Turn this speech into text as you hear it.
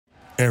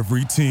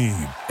Every team,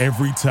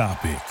 every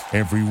topic,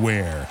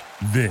 everywhere.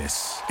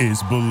 This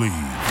is Believe.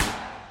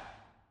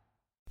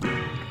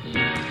 Can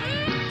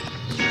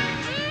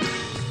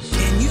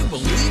you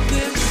believe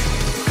this?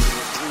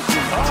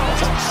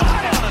 Oh,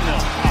 side on them.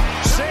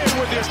 Say it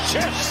with your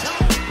chest.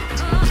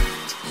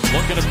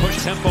 Looking to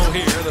push tempo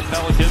here, the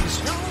Pelicans.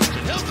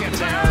 He'll get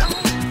there.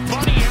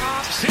 Bunny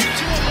hops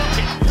into a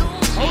bucket.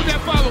 Hold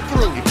that follow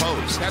through. He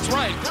posed. That's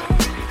right.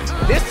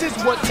 This is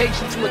what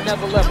takes you to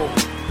another level.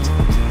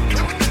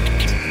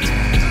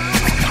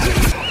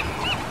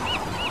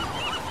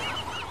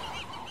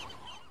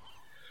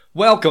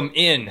 Welcome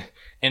in,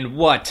 and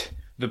what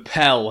the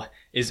Pel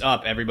is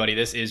up, everybody.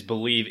 This is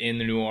Believe in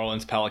the New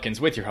Orleans Pelicans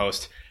with your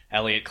host,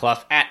 Elliot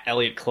Clough, at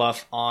Elliot Clough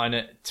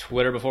on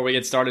Twitter. Before we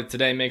get started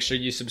today, make sure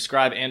you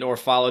subscribe and or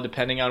follow,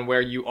 depending on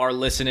where you are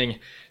listening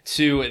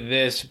to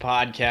this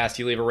podcast.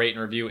 You leave a rate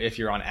and review if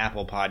you're on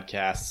Apple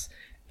Podcasts,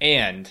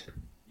 and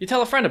you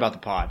tell a friend about the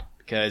pod,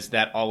 because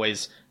that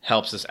always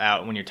helps us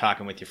out when you're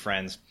talking with your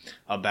friends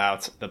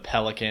about the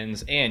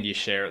Pelicans, and you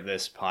share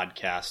this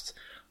podcast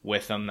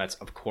with them. That's,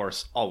 of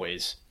course,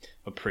 always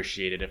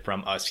appreciated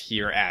from us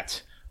here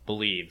at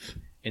Believe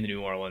in the New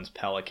Orleans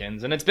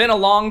Pelicans. And it's been a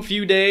long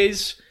few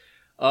days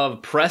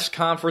of press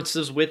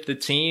conferences with the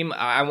team.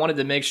 I wanted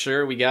to make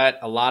sure we got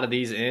a lot of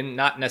these in,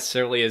 not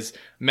necessarily as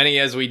many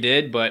as we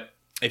did, but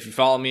if you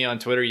follow me on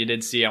Twitter, you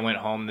did see I went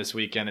home this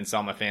weekend and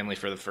saw my family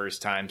for the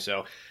first time.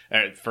 So,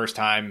 first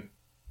time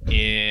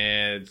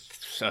in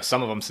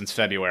some of them since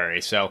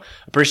February. So,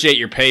 appreciate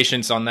your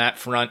patience on that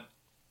front.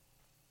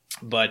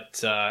 But,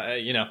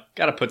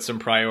 got to put some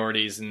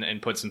priorities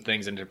and put some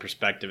things into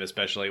perspective,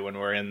 especially when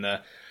we're in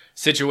the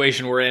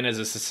situation we're in as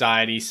a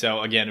society.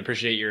 So, again,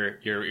 appreciate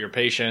your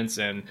patience.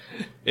 And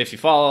if you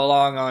follow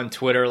along on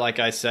Twitter, like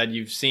I said,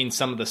 you've seen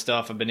some of the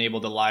stuff. I've been able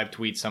to live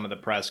tweet some of the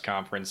press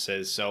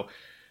conferences. So,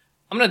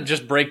 I'm going to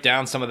just break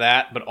down some of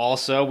that. But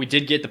also, we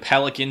did get the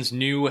Pelicans'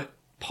 new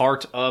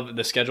part of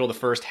the schedule, the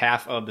first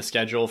half of the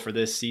schedule for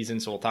this season.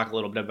 So we'll talk a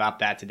little bit about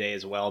that today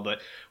as well. But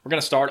we're going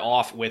to start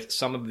off with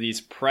some of these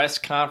press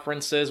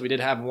conferences. We did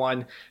have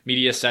one,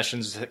 media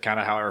sessions, kind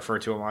of how I refer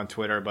to them on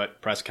Twitter,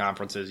 but press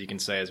conferences you can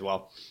say as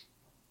well.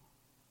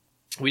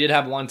 We did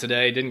have one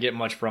today. Didn't get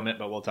much from it,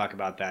 but we'll talk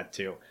about that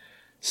too.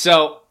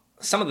 So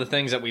some of the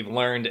things that we've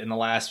learned in the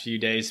last few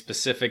days,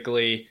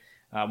 specifically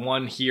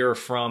one here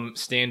from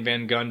Stan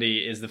Van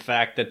Gundy, is the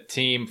fact that the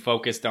team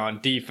focused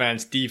on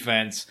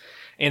defense,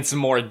 and some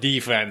more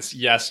defense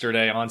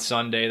yesterday on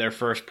Sunday, their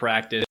first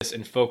practice,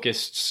 and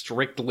focused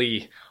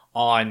strictly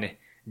on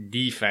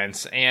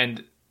defense.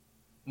 And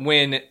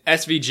when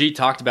SVG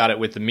talked about it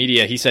with the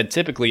media, he said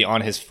typically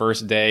on his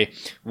first day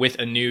with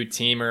a new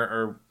team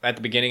or at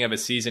the beginning of a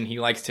season, he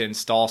likes to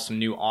install some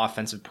new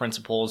offensive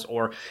principles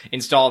or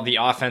install the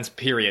offense,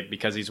 period,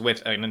 because he's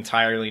with an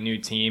entirely new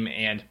team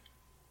and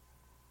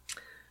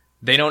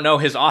they don't know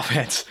his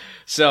offense.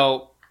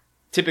 So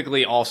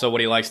typically, also, what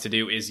he likes to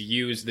do is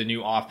use the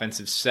new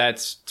offensive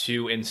sets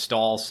to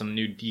install some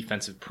new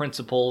defensive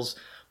principles.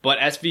 But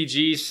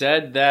SVG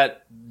said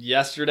that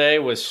yesterday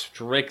was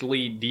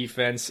strictly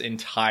defense,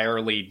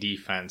 entirely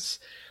defense.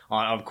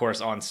 Of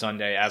course, on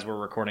Sunday, as we're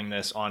recording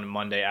this on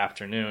Monday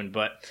afternoon.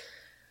 But,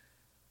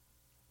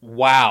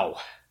 wow.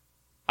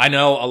 I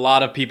know a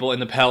lot of people in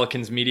the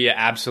Pelicans media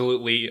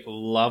absolutely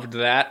loved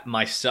that,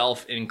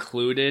 myself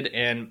included,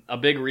 and a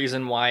big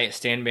reason why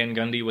Stan Van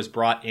Gundy was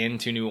brought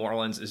into New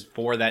Orleans is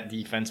for that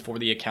defense, for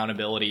the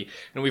accountability.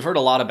 And we've heard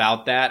a lot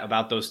about that,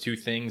 about those two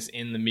things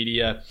in the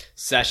media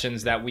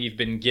sessions that we've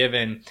been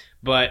given,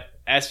 but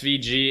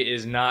SVG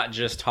is not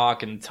just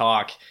talking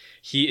talk.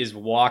 He is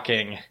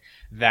walking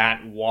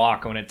that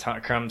walk when it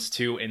comes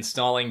to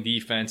installing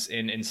defense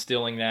and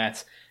instilling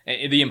that,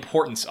 the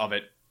importance of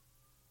it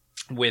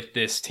with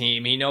this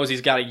team. He knows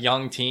he's got a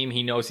young team.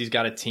 He knows he's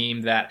got a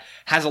team that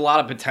has a lot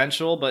of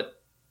potential, but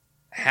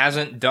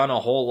hasn't done a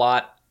whole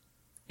lot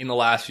in the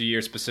last few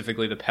years,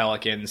 specifically the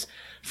Pelicans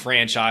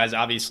franchise.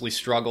 Obviously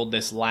struggled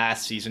this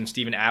last season.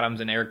 Steven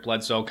Adams and Eric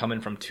Bledsoe coming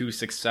from two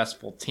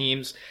successful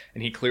teams,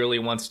 and he clearly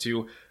wants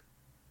to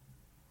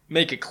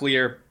make it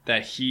clear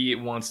that he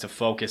wants to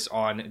focus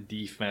on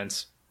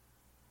defense.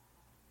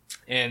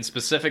 And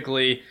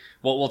specifically,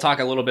 we'll talk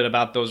a little bit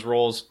about those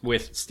roles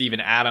with Steven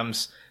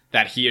Adams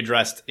that he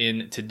addressed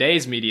in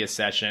today's media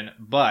session,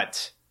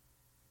 but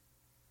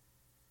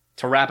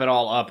to wrap it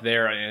all up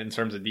there in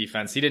terms of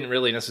defense, he didn't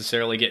really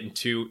necessarily get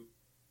into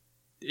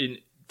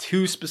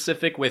too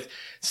specific with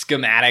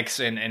schematics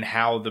and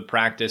how the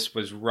practice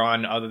was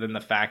run, other than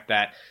the fact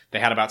that they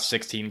had about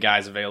 16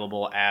 guys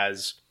available,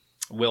 as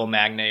Will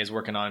Magnay is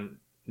working on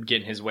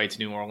getting his way to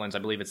New Orleans. I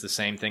believe it's the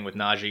same thing with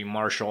Najee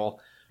Marshall.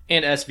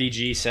 And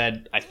SVG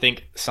said, I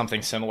think,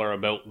 something similar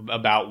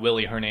about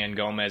Willie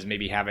Hernangomez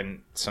maybe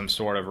having some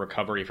sort of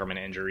recovery from an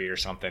injury or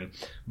something.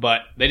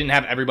 But they didn't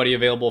have everybody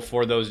available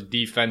for those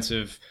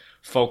defensive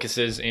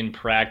focuses in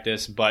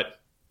practice,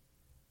 but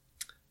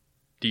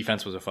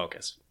defense was a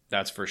focus.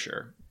 That's for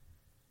sure.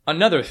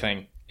 Another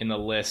thing in the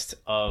list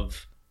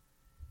of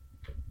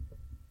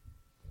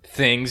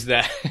things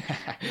that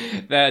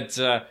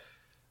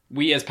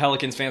we as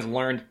Pelicans fans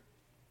learned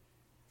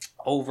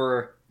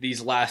over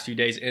these last few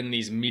days in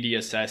these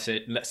media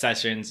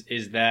sessions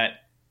is that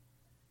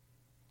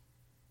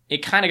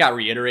it kind of got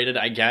reiterated,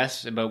 I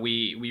guess, but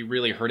we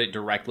really heard it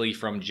directly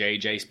from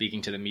JJ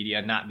speaking to the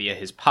media, not via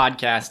his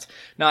podcast,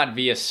 not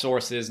via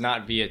sources,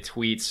 not via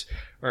tweets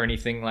or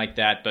anything like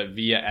that, but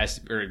via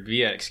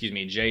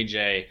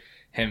JJ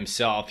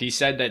himself. He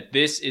said that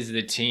this is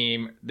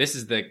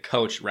the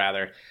coach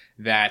rather,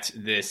 that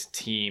this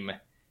team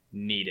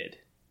needed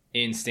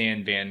in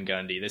Stan Van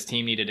Gundy. This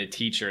team needed a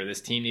teacher. This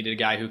team needed a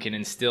guy who can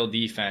instill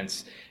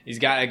defense. He's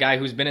got a guy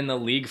who's been in the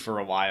league for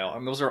a while.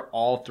 And those are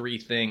all three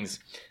things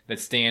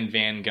that Stan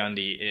Van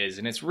Gundy is.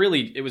 And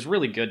it was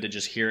really good to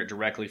just hear it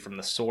directly from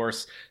the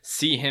source,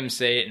 see him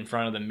say it in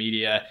front of the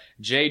media.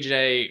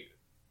 JJ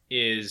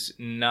is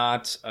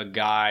not a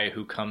guy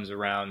who comes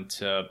around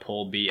to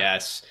pull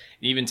BS,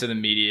 even to the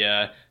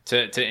media,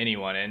 to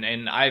anyone.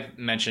 And I've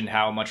mentioned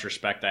how much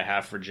respect I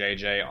have for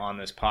JJ on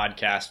this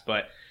podcast,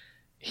 but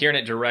hearing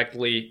it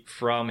directly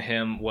from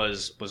him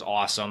was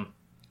awesome,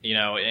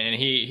 and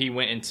he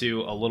went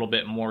into a little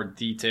bit more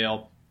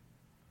detail,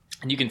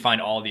 and you can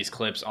find all these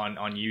clips on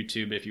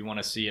YouTube if you want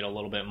to see it a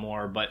little bit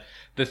more. But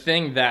the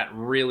thing that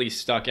really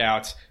stuck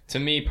out to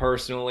me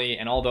personally,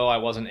 and although I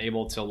wasn't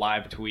able to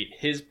live tweet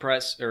his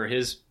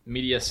his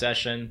media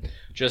session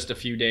just a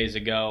few days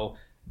ago,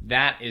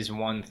 that is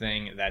one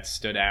thing that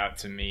stood out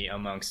to me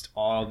amongst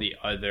all the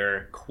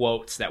other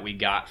quotes that we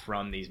got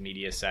from these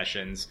media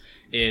sessions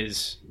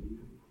is,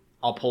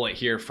 I'll pull it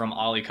here from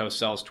Ollie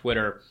Cosell's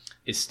Twitter,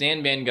 is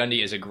Stan Van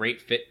Gundy is a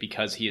great fit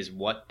because he is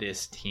what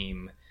this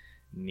team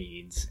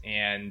needs.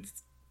 And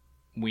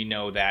we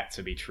know that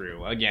to be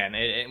true. Again,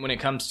 when it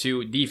comes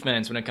to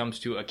defense, when it comes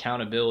to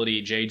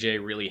accountability,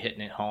 JJ really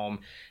hitting it home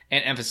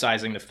and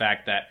emphasizing the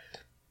fact that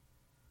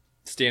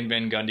Stan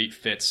Van Gundy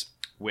fits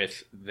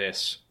with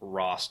this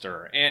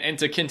roster. And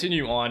to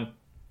continue on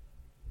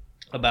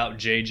about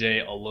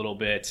JJ a little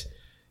bit,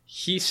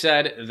 he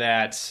said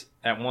that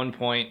at one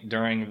point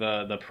during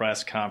the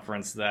press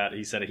conference that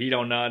he said he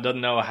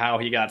doesn't know how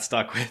he got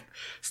stuck with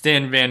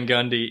Stan Van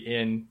Gundy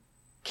in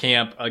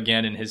camp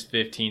again in his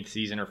 15th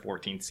season or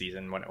 14th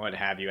season, what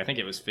have you. I think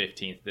it was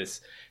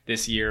 15th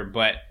this year,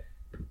 but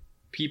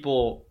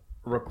people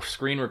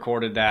screen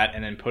recorded that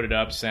and then put it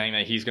up saying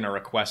that he's going to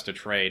request a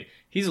trade.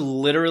 He's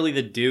literally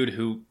the dude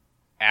who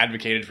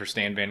advocated for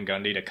Stan Van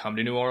Gundy to come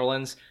to New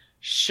Orleans.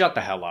 Shut the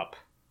hell up.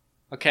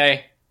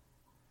 Okay?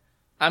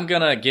 I'm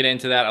going to get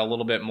into that a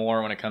little bit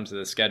more when it comes to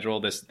the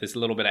schedule, this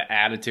little bit of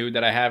attitude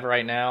that I have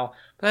right now.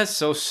 But that's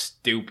so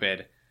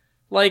stupid.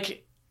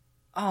 Like,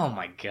 oh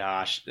my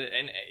gosh.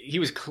 And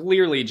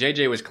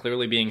JJ was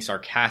clearly being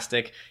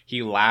sarcastic.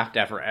 He laughed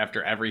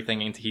after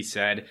everything he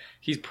said.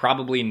 He's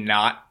probably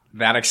not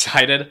that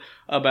excited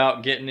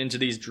about getting into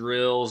these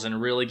drills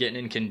and really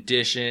getting in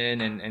condition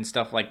and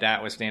stuff like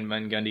that with Stan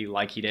Van Gundy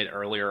like he did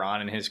earlier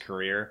on in his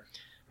career.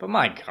 But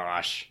my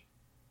gosh.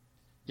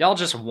 Y'all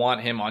just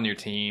want him on your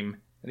team.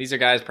 These are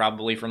guys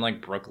probably from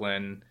like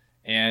Brooklyn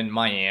and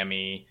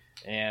Miami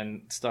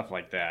and stuff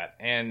like that.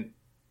 And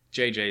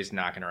JJ's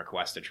not going to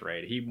request a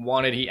trade.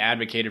 He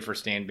advocated for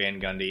Stan Van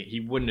Gundy.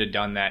 He wouldn't have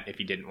done that if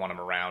he didn't want him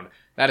around.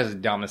 That is the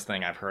dumbest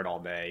thing I've heard all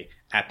day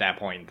at that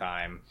point in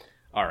time.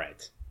 All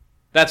right.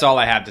 That's all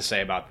I have to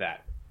say about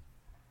that.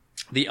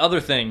 The other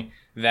thing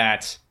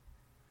that,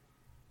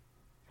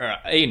 or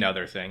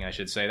another thing I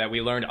should say, that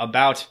we learned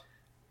about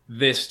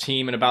this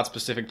team and about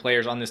specific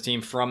players on this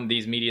team from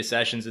these media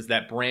sessions is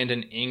that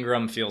Brandon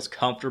Ingram feels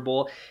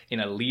comfortable in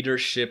a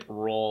leadership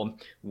role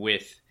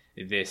with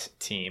this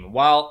team.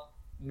 While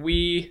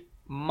we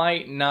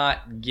might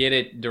not get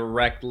it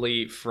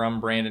directly from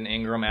Brandon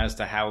Ingram as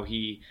to how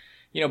he,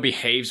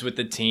 behaves with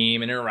the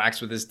team and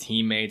interacts with his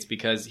teammates,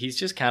 because he's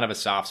just kind of a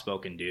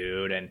soft-spoken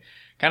dude and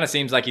kind of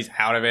seems like he's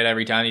out of it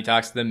every time he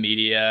talks to the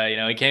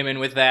media. He came in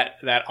with that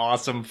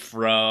awesome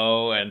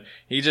fro, and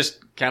he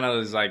just kind of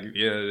was like,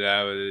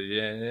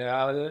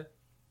 yeah.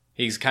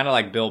 He's kind of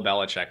like Bill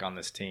Belichick on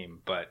this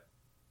team, but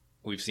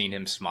we've seen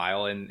him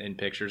smile in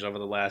pictures over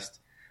the last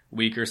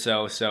week or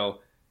so, so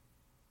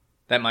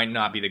that might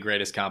not be the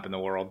greatest comp in the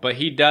world. But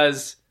he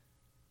does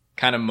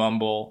kind of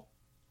mumble,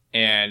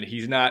 and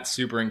he's not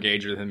super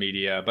engaged with the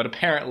media, but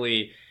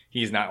apparently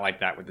he's not like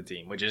that with the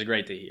team, which is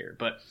great to hear.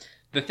 But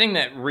the thing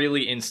that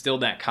really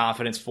instilled that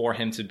confidence for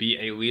him to be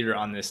a leader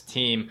on this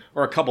team,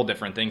 or a couple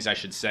different things I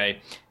should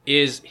say,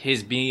 is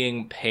his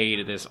being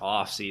paid this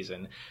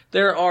offseason.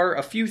 There are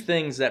a few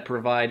things that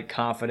provide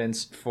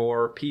confidence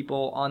for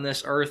people on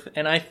this earth,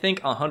 and I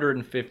think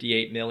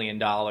 $158 million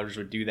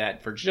would do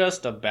that for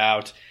just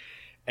about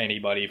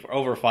anybody for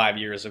over 5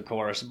 years, of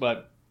course.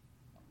 But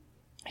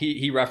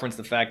he referenced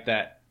the fact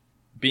that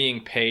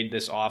being paid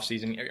this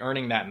offseason,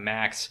 earning that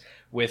max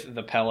with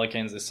the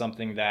Pelicans, is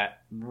something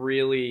that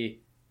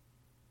really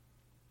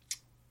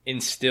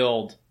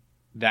instilled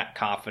that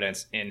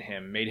confidence in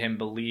him, made him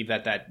believe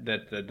that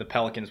the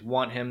Pelicans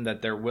want him,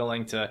 that they're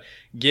willing to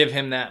give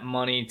him that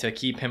money to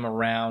keep him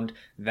around,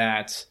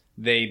 that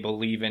they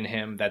believe in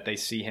him, that they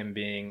see him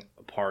being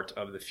a part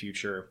of the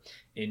future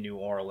in New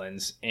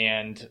Orleans.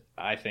 And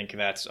I think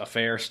that's a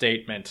fair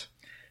statement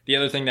the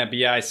other thing that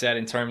BI said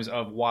in terms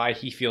of why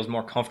he feels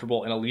more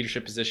comfortable in a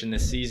leadership position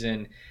this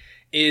season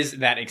is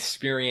that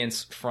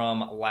experience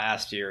from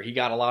last year. He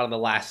got a lot of the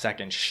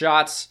last-second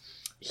shots.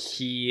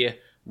 He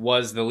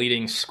was the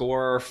leading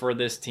scorer for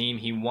this team.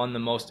 He won the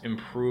most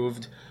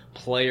improved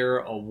player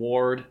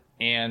award,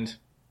 and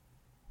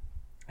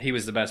he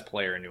was the best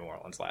player in New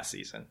Orleans last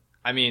season.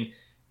 I mean,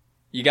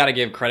 you got to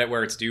give credit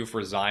where it's due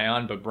for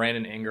Zion, but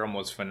Brandon Ingram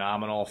was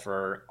phenomenal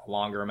for a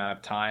longer amount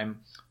of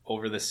time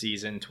over the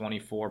season,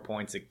 24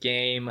 points a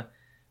game,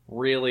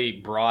 really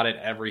brought it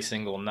every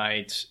single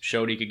night,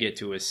 showed he could get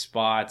to his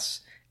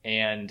spots,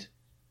 and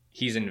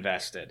he's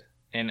invested.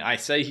 And I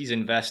say he's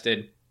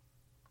invested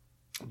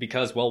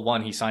because, well,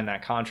 one, he signed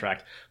that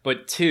contract,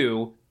 but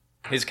two,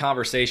 his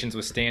conversations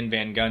with Stan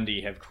Van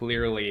Gundy have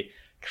clearly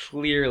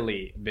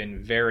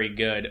been very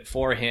good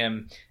for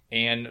him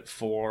and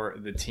for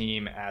the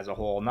team as a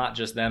whole. Not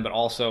just them, but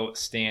also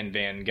Stan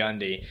Van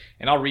Gundy.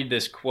 And I'll read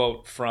this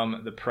quote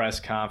from the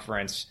press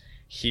conference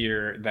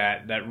here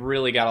that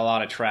really got a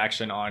lot of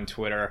traction on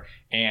Twitter,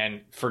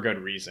 and for good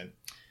reason.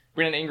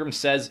 Brandon Ingram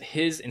says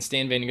his and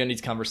Stan Van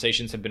Gundy's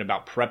conversations have been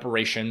about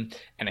preparation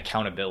and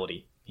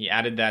accountability. He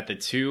added that the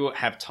two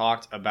have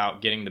talked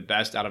about getting the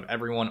best out of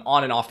everyone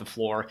on and off the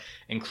floor,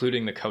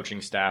 including the coaching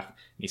staff.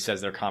 He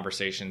says their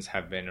conversations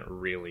have been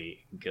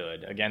really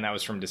good. Again, that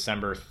was from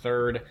December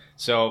 3rd,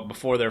 so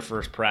before their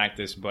first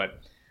practice. But,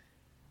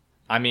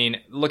 I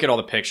mean, look at all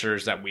the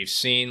pictures that we've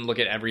seen. Look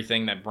at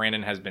everything that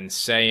Brandon has been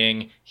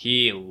saying.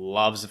 He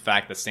loves the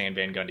fact that Stan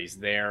Van Gundy's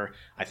there.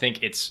 I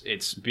think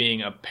it's being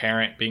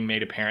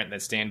made apparent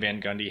that Stan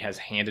Van Gundy has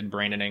handed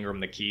Brandon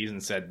Ingram the keys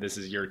and said, this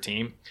is your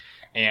team.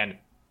 And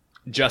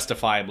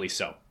justifiably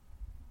so.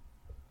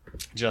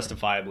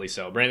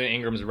 Brandon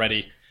Ingram's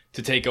ready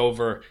to take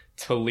over,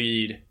 to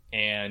lead.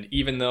 And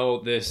even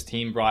though this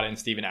team brought in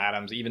Steven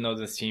Adams, even though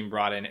this team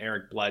brought in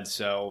Eric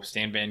Bledsoe,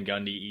 Stan Van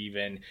Gundy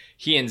even,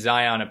 he and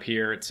Zion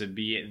appear to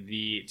be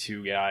the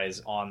two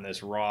guys on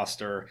this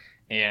roster,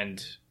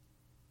 and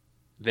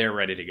they're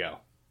ready to go.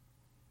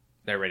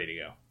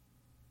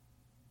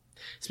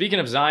 Speaking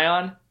of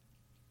Zion,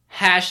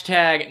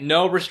 hashtag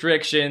no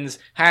restrictions,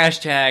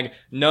 hashtag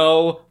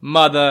no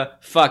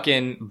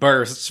motherfucking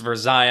bursts for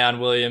Zion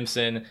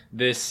Williamson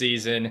this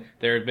season.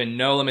 There have been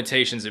no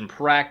limitations in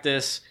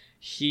practice.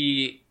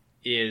 He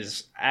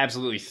is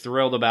absolutely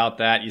thrilled about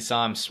that. You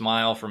saw him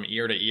smile from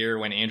ear to ear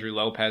when Andrew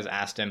Lopez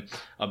asked him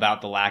about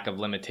the lack of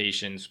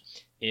limitations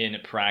in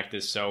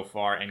practice so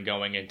far and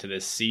going into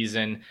this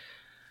season.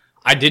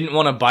 I didn't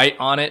want to bite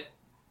on it,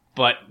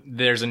 but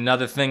there's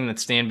another thing that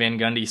Stan Van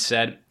Gundy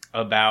said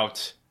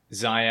about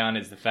Zion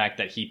is the fact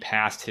that he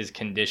passed his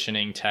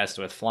conditioning test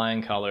with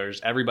flying colors.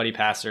 Everybody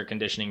passed their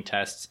conditioning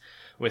tests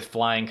with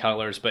flying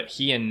colors, but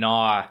he and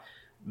Na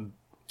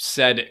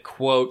said,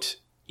 quote,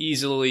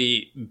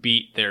 easily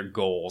beat their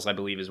goals, I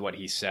believe is what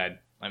he said.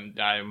 I'm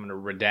going to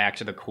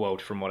redact the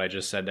quote from what I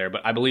just said there,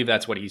 but I believe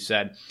that's what he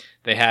said.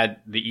 They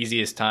had the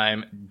easiest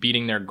time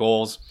beating their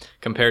goals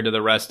compared to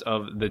the rest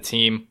of the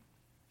team.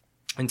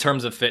 In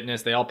terms of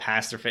fitness, they all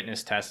passed their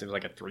fitness test. It was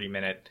like a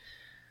 3-minute,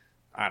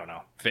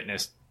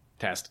 fitness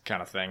test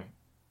kind of thing.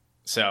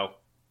 So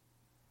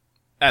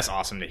that's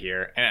awesome to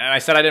hear. And I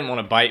said I didn't want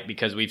to bite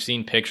because we've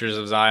seen pictures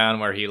of Zion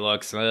where he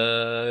looks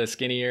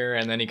skinnier,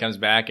 and then he comes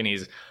back and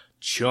he's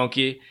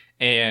chunky.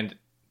 And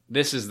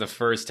this is the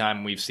first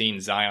time we've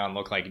seen Zion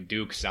look like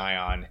Duke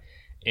Zion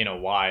in a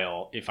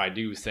while, if I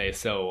do say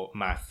so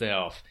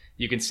myself.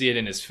 You can see it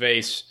in his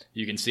face.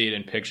 You can see it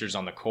in pictures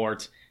on the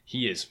court.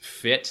 He is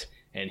fit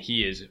and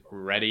he is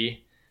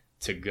ready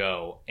to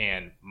go.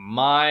 And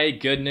my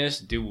goodness,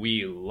 do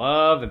we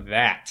love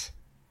that.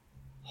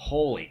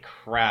 Holy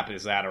crap,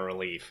 is that a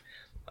relief.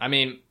 I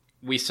mean,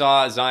 we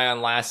saw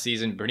Zion last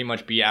season pretty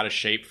much be out of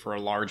shape for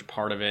a large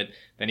part of it.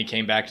 Then he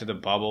came back to the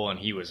bubble and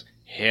he was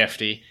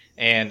hefty.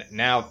 And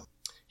now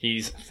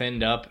he's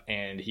thinned up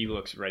and he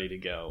looks ready to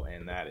go.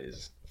 And that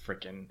is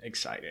freaking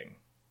exciting.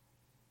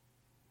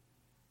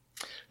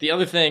 The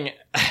other thing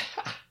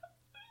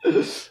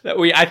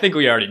that I think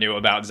we already knew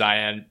about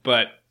Zion,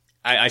 but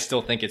I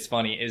still think it's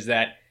funny, is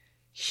that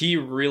he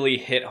really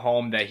hit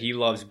home that he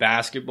loves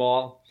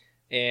basketball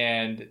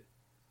and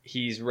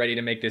he's ready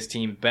to make this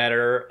team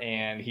better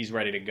and he's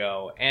ready to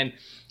go. And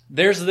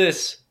there's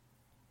this,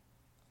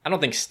 I don't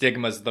think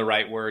stigma is the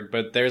right word,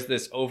 but there's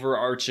this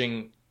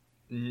overarching,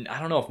 I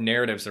don't know if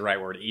narrative's the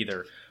right word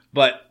either,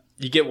 but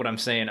you get what I'm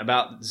saying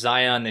about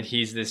Zion, that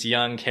he's this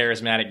young,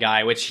 charismatic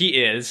guy, which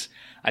he is.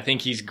 I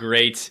think he's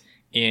great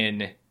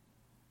in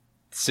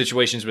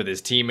situations with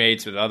his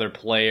teammates, with other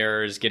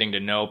players, getting to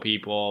know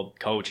people,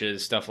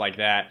 coaches, stuff like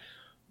that.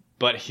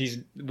 But he's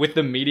with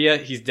the media,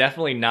 he's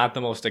definitely not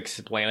the most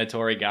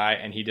explanatory guy,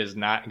 and he does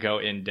not go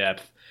in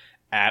depth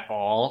at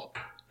all.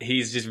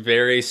 He's just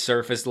very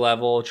surface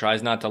level,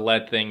 tries not to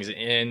let things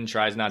in,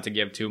 tries not to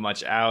give too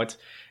much out,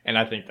 and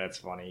I think that's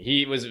funny.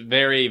 He was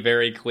very,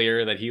 very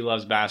clear that he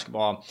loves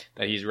basketball,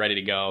 that he's ready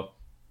to go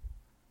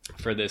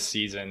for this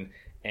season,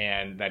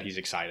 and that he's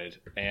excited.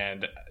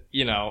 And,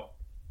 you know,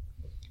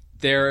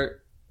 there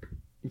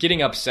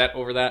getting upset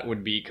over that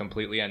would be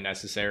completely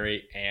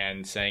unnecessary,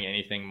 and saying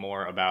anything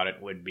more about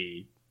it would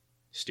be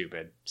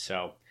stupid.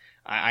 So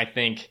I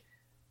think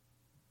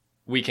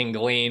we can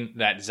glean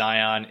that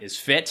Zion is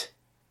fit,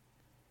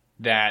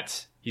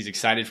 that he's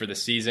excited for the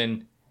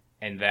season,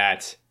 and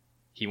that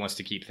he wants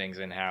to keep things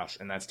in-house,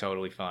 and that's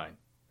totally fine.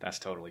 That's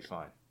totally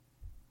fine.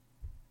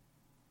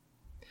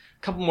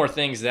 A couple more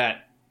things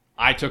that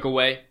I took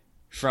away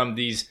from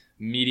these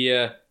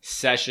media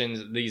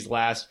sessions these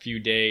last few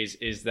days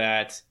is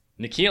that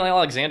Nickeil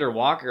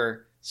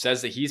Alexander-Walker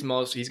says that he's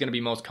going to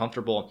be most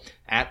comfortable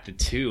at the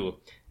 2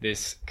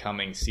 this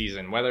coming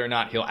season. Whether or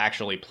not he'll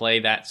actually play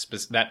that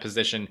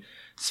position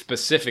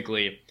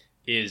specifically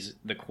is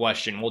the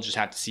question. We'll just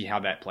have to see how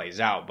that plays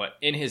out. But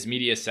in his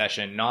media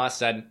session, Nas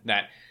said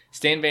that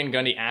Stan Van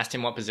Gundy asked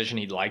him what position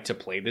he'd like to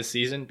play this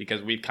season,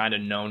 because we've kind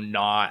of known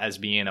Nah as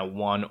being a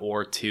 1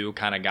 or 2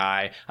 kind of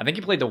guy. I think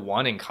he played the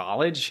 1 in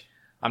college.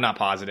 I'm not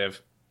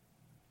positive.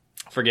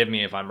 Forgive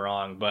me if I'm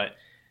wrong, but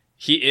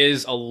he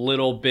is a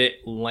little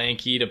bit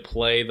lanky to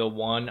play the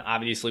 1.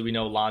 Obviously, we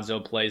know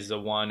Lonzo plays the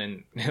 1,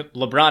 and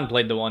LeBron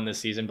played the 1 this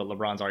season, but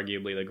LeBron's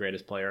arguably the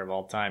greatest player of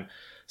all time.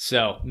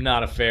 So,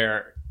 not a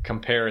fair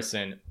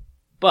comparison.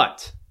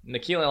 But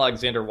Nickeil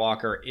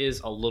Alexander-Walker is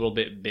a little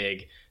bit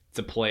big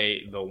to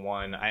play the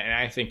 1. And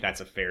I think that's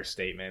a fair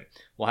statement.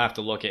 We'll have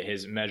to look at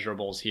his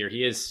measurables here.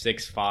 He is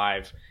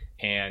 6'5",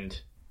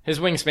 and his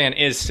wingspan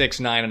is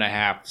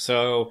 6'9.5".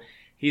 So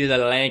he's a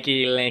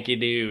lanky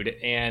dude.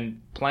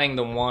 And playing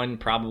the 1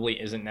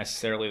 probably isn't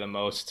necessarily the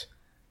most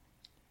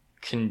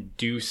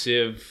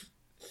conducive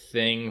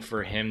thing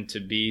for him to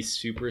be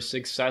super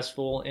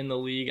successful in the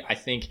league. I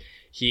think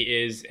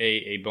he is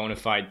a bona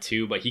fide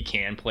 2, but he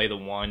can play the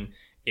 1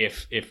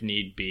 if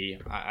need be.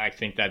 I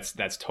think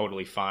that's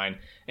totally fine.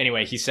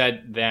 Anyway, he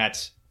said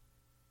that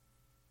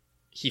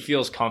he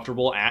feels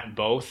comfortable at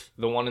both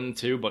the 1 and the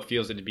 2, but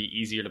feels it'd be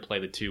easier to play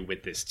the 2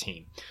 with this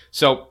team.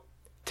 So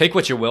take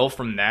what you will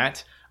from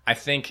that. I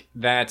think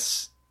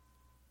that's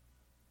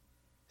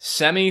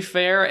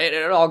semi-fair.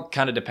 It all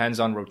kind of depends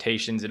on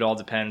rotations. It all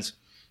depends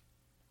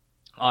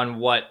on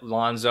what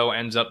Lonzo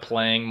ends up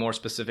playing more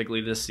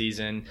specifically this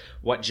season,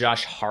 what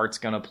Josh Hart's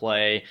going to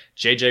play.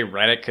 JJ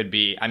Redick could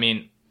be,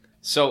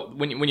 so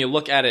when you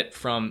look at it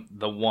from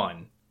the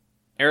 1,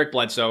 Eric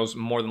Bledsoe's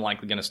more than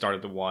likely going to start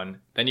at the 1.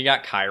 Then you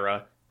got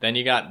Kyra. Then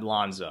you got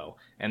Lonzo.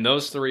 And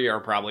those 3 are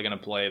probably going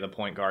to play the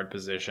point guard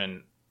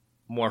position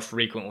more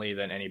frequently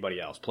than anybody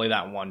else. Play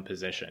that 1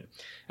 position.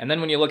 And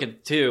then when you look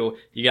at the 2,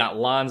 you got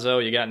Lonzo,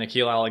 you got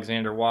Nickeil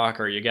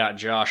Alexander-Walker, you got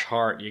Josh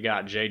Hart, you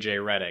got JJ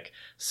Redick.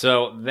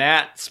 So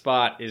that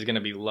spot is going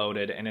to be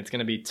loaded, and it's going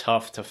to be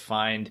tough to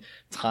find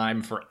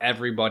time for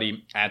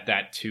everybody at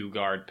that 2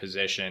 guard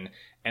position,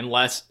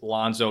 unless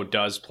Lonzo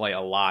does play a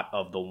lot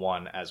of the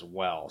 1 as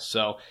well.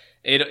 So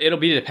it'll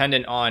be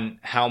dependent on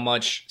how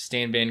much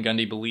Stan Van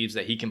Gundy believes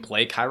that he can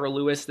play Kira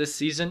Lewis this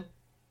season,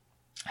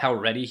 how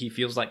ready he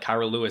feels like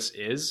Kira Lewis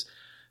is,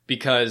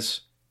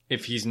 because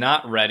if he's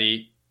not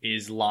ready,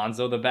 is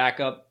Lonzo the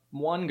backup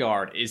 1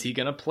 guard? Is he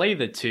going to play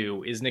the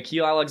 2? Is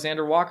Nickeil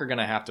Alexander-Walker going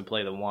to have to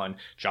play the 1?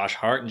 Josh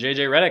Hart and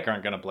JJ Redick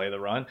aren't going to play the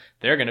run.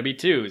 They're going to be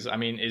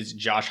 2s. Is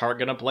Josh Hart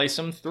going to play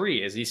some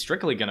 3? Is he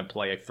strictly going to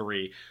play a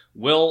 3?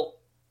 Will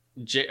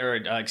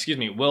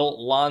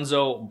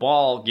Lonzo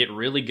Ball get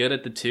really good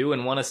at the 2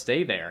 and want to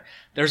stay there?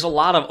 There's a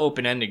lot of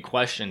open-ended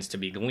questions to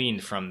be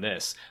gleaned from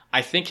this.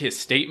 I think his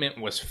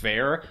statement was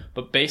fair,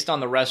 but based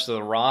on the rest of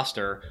the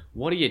roster,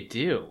 what do you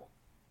do?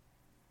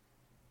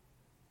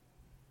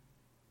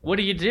 What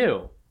do you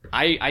do?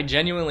 I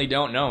genuinely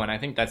don't know, and I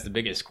think that's the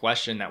biggest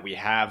question that we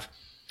have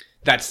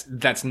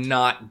that's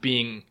not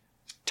being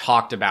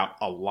talked about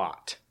a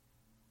lot.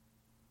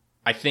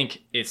 I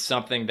think it's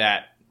something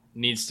that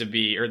needs to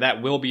be, or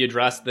that will be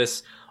addressed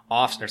this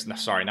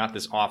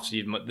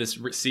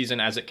season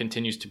as it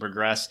continues to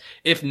progress,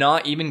 if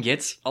not even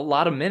gets a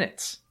lot of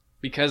minutes,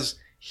 because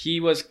he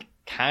was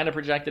kind of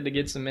projected to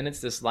get some minutes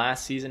this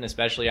last season,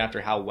 especially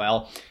after how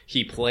well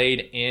he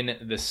played in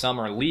the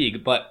summer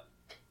league, but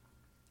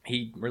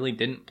he really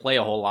didn't play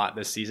a whole lot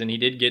this season. He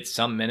did get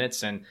some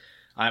minutes, and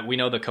we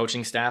know the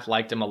coaching staff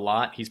liked him a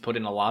lot. He's put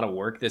in a lot of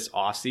work this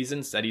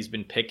offseason, said he's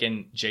been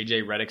picking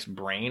JJ Redick's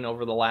brain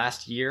over the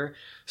last year.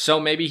 So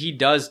maybe he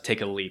does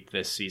take a leap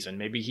this season.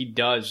 Maybe he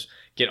does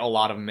get a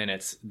lot of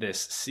minutes this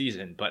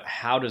season. But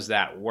how does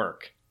that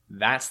work?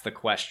 That's the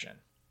question.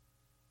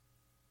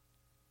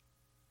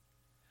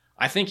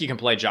 I think you can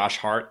play Josh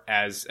Hart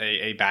as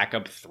a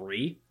backup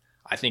 3.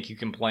 I think you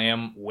can play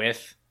him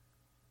with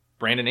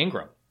Brandon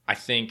Ingram. I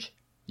think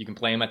you can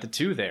play him at the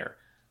 2 there.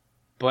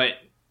 But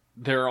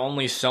there are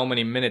only so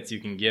many minutes you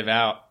can give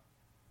out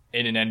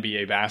in an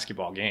NBA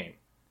basketball game.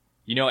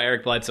 You know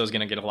Eric Bledsoe is going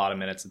to get a lot of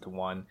minutes at the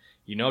 1.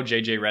 You know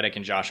JJ Redick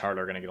and Josh Hart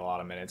are going to get a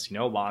lot of minutes. You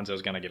know Lonzo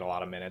is going to get a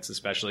lot of minutes,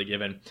 especially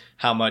given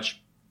how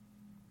much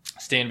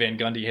Stan Van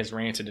Gundy has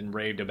ranted and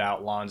raved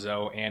about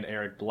Lonzo and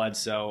Eric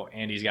Bledsoe,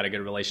 and he's got a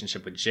good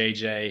relationship with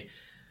JJ.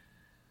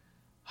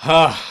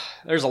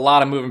 There's a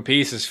lot of moving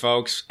pieces,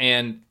 folks,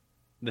 and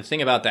the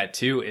thing about that,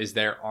 too, is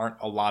there aren't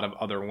a lot of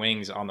other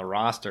wings on the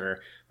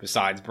roster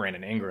besides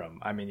Brandon Ingram.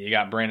 I mean, you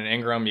got Brandon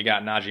Ingram, you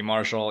got Najee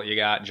Marshall, you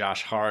got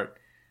Josh Hart.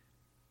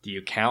 Do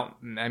you count?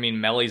 I mean,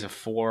 Melly's a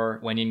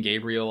 4. Wenyen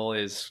Gabriel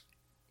is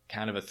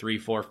kind of a 3,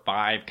 4,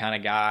 5 kind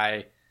of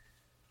guy.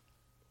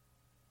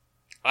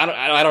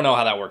 I don't know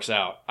how that works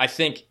out. I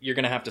think you're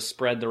going to have to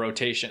spread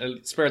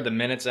the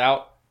minutes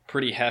out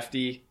pretty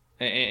hefty,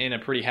 in a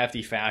pretty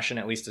hefty fashion,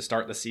 at least to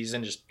start the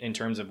season, just in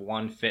terms of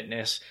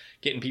fitness,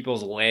 getting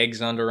people's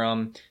legs under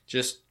them,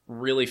 just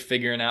really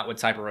figuring out what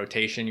type of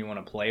rotation you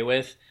want to play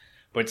with.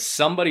 But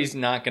somebody's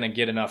not going to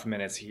get enough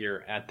minutes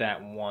here at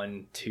that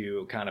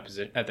 1-2 kind of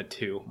position, at the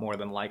 2 more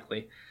than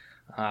likely.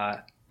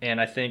 And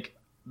I think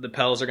the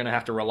Pels are going to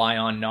have to rely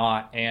on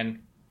Knott and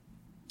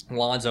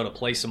Lonzo to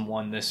play some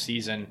 1 this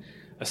season,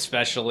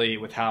 especially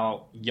with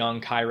how young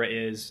Kyra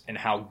is and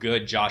how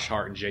good Josh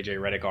Hart and JJ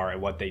Redick are at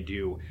what they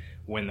do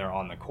when they're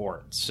on the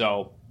court.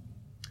 So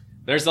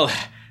there's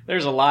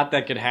a lot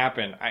that could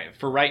happen.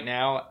 For right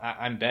now,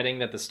 I'm betting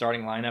that the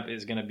starting lineup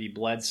is going to be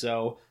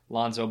Bledsoe,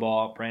 Lonzo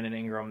Ball, Brandon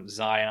Ingram,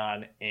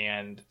 Zion,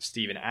 and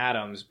Steven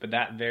Adams, but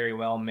that very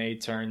well may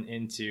turn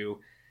into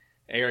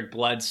Eric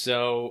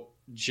Bledsoe,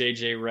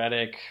 JJ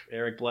Redick,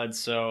 Eric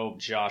Bledsoe,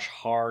 Josh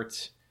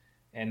Hart,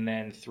 and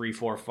then 3,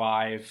 4,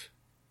 5.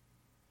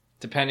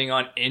 Depending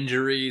on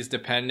injuries,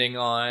 depending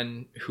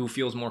on who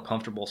feels more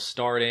comfortable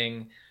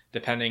starting,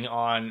 depending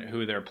on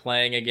who they're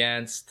playing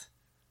against,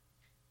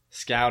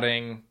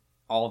 scouting,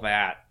 all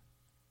that.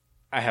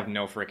 I have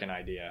no freaking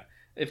idea.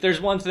 If there's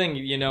one thing,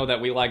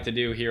 that we like to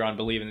do here on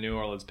Believe in the New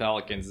Orleans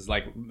Pelicans is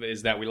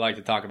that we like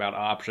to talk about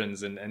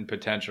options and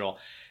potential.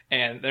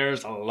 And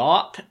there's a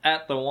lot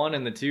at the 1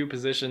 and the 2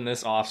 position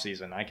this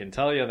offseason. I can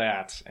tell you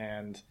that.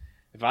 And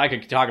if I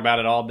could talk about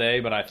it all day,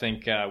 but I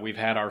think we've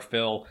had our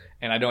fill,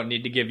 and I don't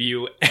need to give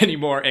you any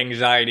more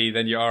anxiety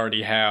than you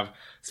already have,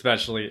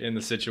 especially in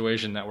the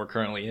situation that we're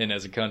currently in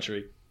as a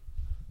country.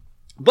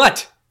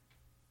 But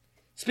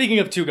speaking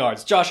of 2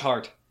 guards, Josh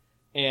Hart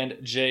and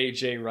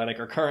JJ Redick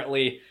are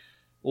currently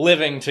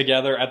living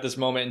together at this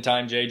moment in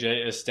time.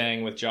 JJ is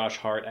staying with Josh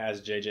Hart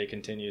as JJ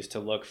continues to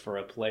look for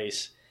a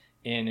place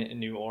in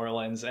New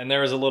Orleans. And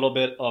there was a little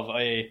bit of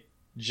a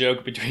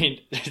joke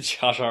between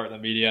Josh Hart and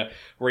the media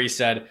where he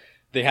said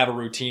they have a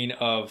routine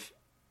of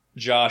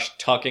Josh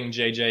tucking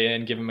JJ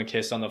in, giving him a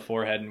kiss on the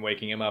forehead, and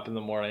waking him up in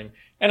the morning.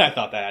 And I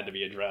thought that had to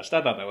be addressed.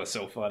 I thought that was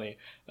so funny.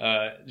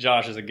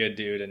 Josh is a good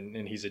dude,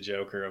 and he's a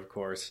joker, of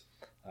course.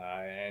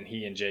 And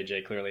he and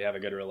JJ clearly have a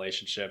good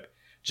relationship.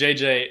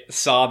 JJ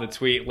saw the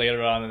tweet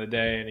later on in the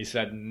day, and he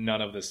said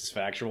none of this is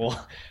factual.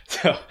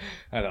 So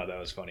I thought that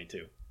was funny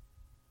too.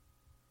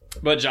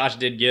 But Josh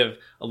did give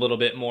a little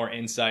bit more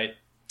insight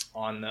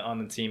on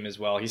the team as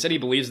well. He said he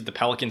believes that the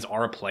Pelicans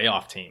are a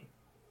playoff team.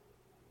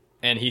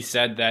 And he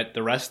said that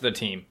the rest of the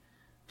team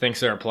thinks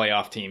they're a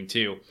playoff team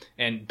too.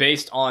 And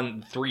based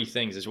on 3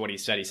 things is what he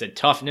said. He said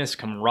toughness,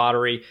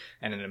 camaraderie,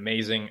 and an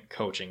amazing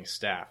coaching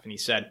staff. And he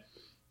said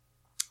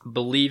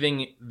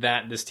believing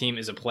that this team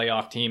is a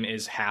playoff team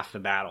is half the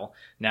battle.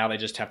 Now they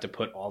just have to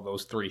put all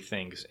those 3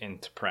 things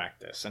into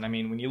practice. And I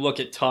mean, when you look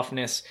at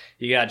toughness,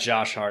 you got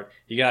Josh Hart,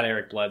 you got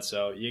Eric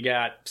Bledsoe, you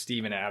got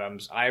Steven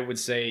Adams. I would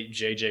say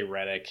JJ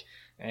Redick.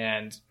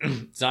 And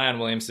Zion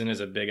Williamson is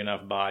a big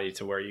enough body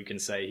to where you can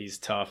say he's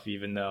tough,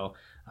 even though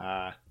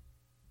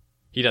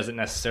he doesn't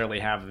necessarily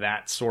have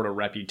that sort of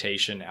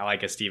reputation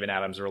like a Steven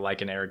Adams or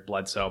like an Eric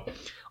Bledsoe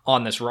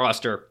on this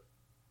roster.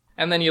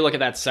 And then you look at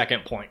that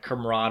second point,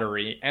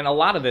 camaraderie. And a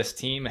lot of this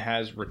team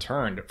has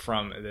returned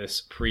from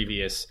this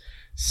previous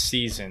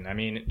season. I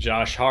mean,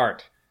 Josh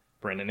Hart,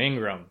 Brandon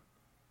Ingram,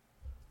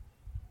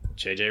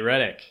 JJ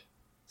Redick,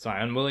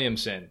 Zion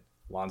Williamson,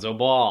 Lonzo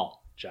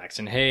Ball,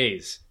 Jackson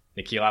Hayes,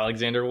 Nickeil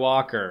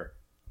Alexander-Walker,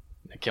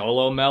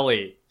 Nicolo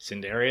Melli,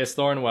 Sindarius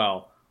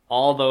Thornwell.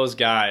 All those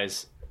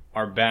guys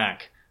are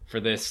back for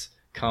this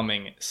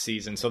coming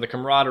season. So the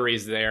camaraderie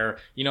is there.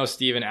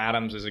 Steven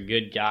Adams is a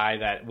good guy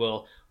that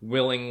will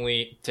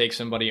willingly take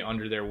somebody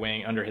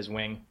under his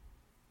wing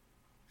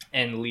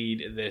and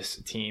lead this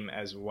team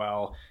as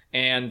well.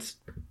 And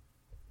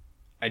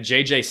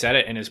JJ said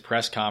it in his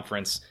press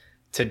conference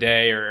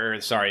today,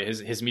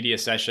 his media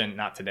session,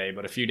 not today,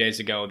 but a few days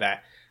ago,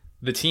 that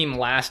the team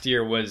last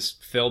year was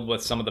filled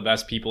with some of the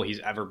best people he's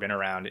ever been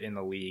around in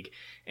the league.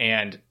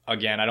 And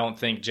again, I don't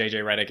think JJ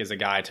Redick is a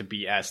guy to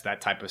BS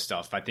that type of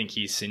stuff. I think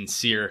he's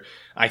sincere.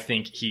 I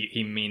think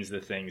he means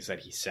the things that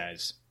he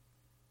says.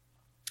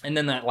 And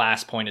then that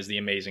last point is the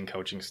amazing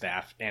coaching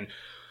staff. And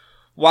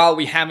while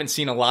we haven't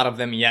seen a lot of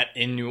them yet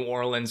in New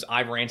Orleans,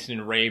 I've ranted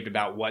and raved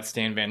about what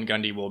Stan Van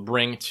Gundy will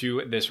bring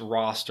to this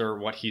roster,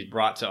 what he's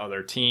brought to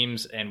other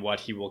teams, and what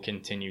he will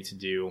continue to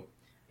do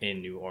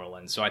in New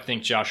Orleans. So I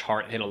think Josh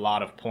Hart hit a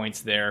lot of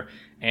points there.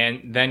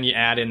 And then you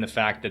add in the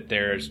fact that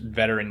there's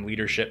veteran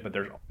leadership, but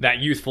there's that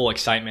youthful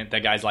excitement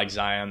that guys like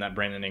Zion, that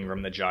Brandon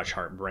Ingram, that Josh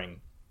Hart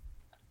bring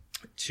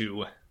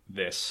to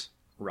this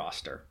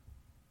roster.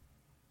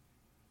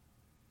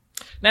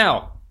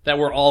 Now that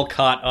we're all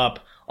caught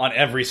up on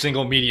every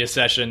single media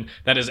session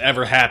that has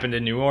ever happened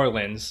in New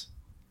Orleans,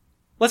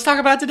 let's talk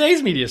about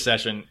today's media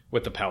session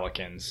with the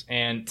Pelicans.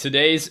 And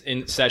today's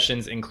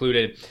sessions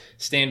included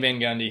Stan Van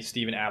Gundy,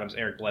 Steven Adams,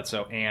 Eric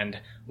Bledsoe, and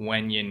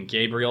Wenyen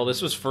Gabriel.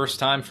 This was first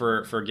time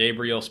for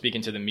Gabriel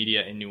speaking to the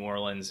media in New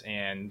Orleans,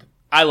 and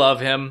I love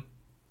him.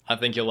 I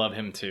think you'll love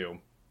him too.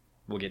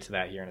 We'll get to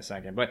that here in a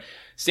second. But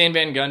Stan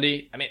Van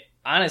Gundy, I mean,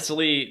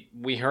 honestly,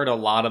 we heard a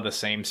lot of the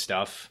same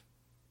stuff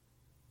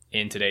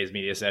in today's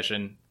media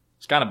session.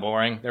 It's kind of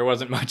boring. There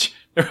wasn't much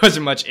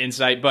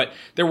insight, but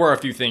there were a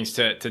few things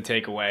to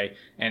take away,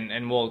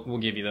 and we'll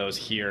give you those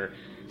here.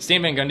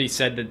 Stan Van Gundy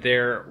said that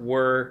there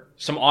were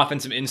some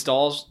offensive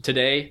installs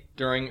today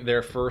during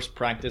their first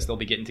practice. They'll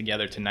be getting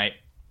together tonight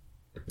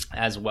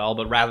as well,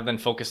 but rather than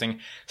focusing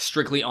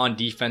strictly on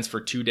defense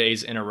for 2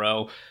 days in a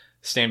row,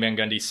 Stan Van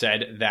Gundy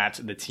said that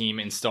the team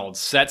installed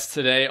sets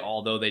today,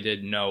 although they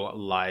did no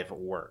live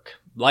work.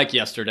 Like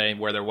yesterday,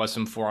 where there was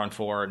some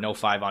 4-on-4, no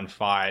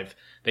 5-on-5.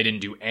 They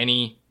didn't do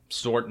any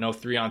sort, no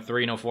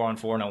 3-on-3, no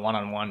 4-on-4, no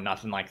 1-on-1,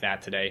 nothing like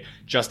that today.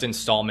 Just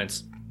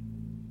installments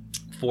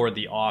for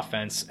the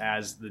offense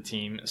as the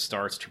team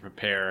starts to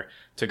prepare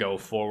to go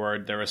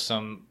forward. There was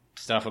some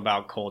stuff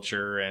about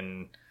culture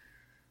and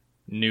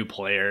new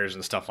players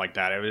and stuff like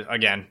that. It was,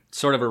 again,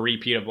 sort of a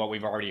repeat of what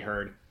we've already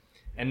heard.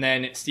 And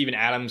then Steven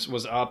Adams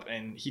was up,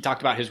 and he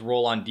talked about his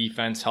role on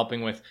defense,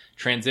 helping with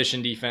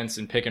transition defense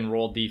and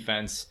pick-and-roll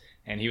defense.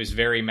 And he was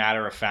very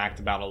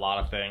matter-of-fact about a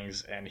lot of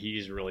things, and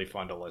he's really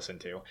fun to listen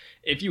to.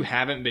 If you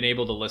haven't been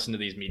able to listen to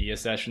these media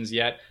sessions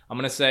yet, I'm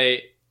going to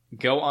say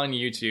go on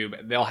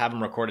YouTube. They'll have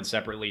them recorded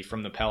separately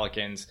from the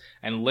Pelicans,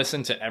 and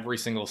listen to every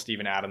single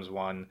Steven Adams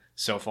one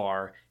so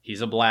far.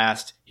 He's a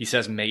blast. He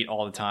says mate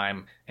all the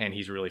time, and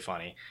he's really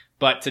funny.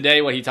 But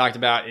today what he talked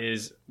about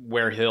is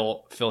where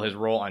he'll fill his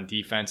role on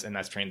defense, and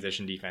that's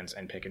transition defense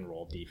and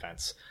pick-and-roll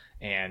defense.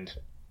 And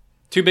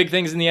two big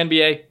things in the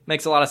NBA.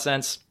 Makes a lot of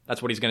sense.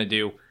 That's what he's going to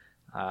do.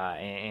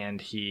 And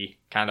he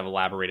kind of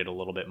elaborated a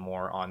little bit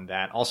more on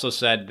that. Also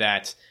said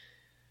that,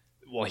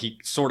 well, he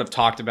sort of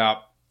talked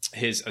about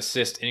his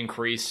assist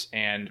increase,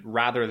 and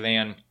rather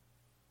than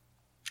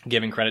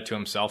giving credit to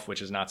himself,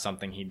 which is not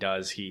something he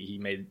does, he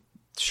made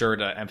sure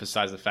to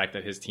emphasize the fact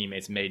that his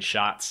teammates made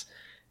shots.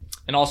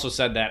 And also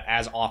said that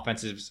as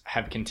offenses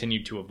have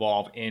continued to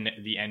evolve in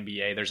the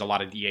NBA, there's a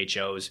lot of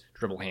DHOs,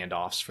 dribble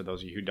handoffs, for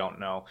those of you who don't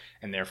know,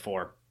 and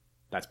therefore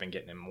that's been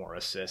getting him more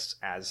assists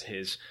as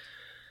his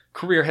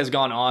career has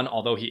gone on,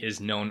 although he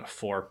is known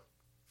for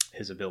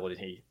his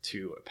ability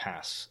to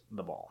pass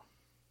the ball.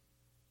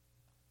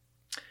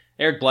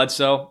 Eric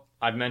Bledsoe,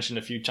 I've mentioned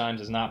a few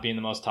times as not being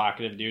the most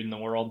talkative dude in the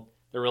world.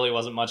 There really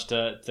wasn't much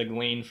to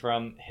glean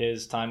from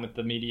his time with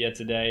the media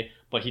today,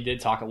 but he did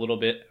talk a little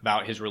bit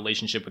about his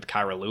relationship with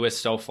Kira Lewis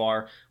so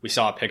far. We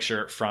saw a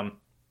picture from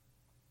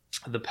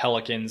the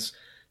Pelicans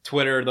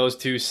Twitter, those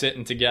two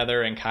sitting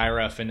together, and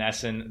Kira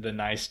finessing the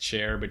nice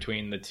chair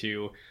between the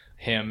two,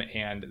 him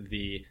and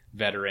the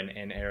veteran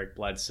in Eric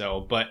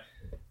Bledsoe. But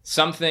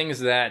some things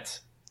that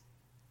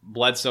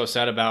Bledsoe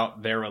said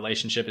about their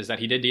relationship is that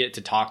he did get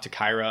to talk to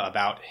Kira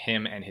about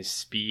him and his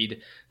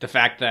speed. The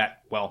fact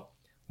that, well,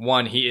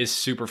 one, he is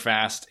super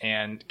fast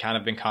and kind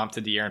of been comped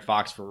to De'Aaron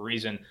Fox for a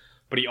reason,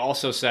 but he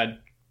also said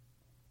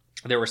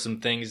there were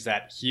some things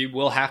that he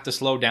will have to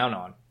slow down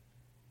on,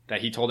 that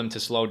he told him to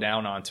slow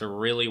down on, to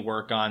really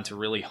work on, to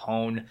really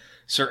hone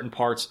certain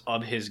parts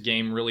of his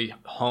game, really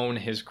hone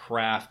his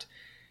craft.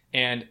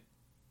 And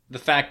the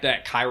fact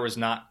that Kira was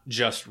not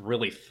just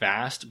really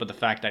fast, but the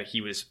fact that he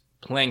was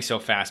playing so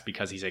fast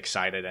because he's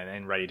excited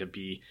and ready to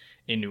be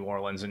in New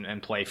Orleans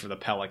and play for the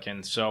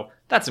Pelicans. So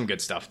that's some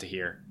good stuff to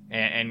hear.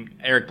 And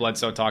Eric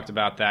Bledsoe talked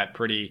about that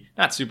pretty,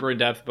 not super in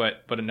depth,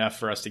 but enough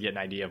for us to get an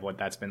idea of what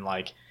that's been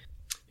like.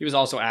 He was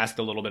also asked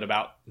a little bit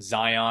about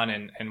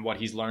Zion and what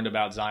he's learned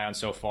about Zion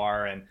so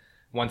far. And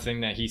one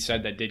thing that he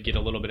said that did get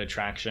a little bit of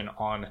traction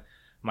on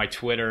my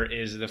Twitter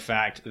is the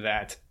fact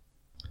that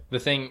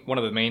one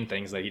of the main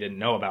things that he didn't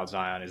know about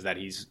Zion is that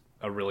he's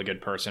a really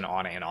good person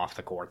on and off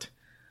the court,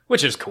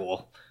 which is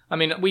cool. I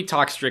mean, we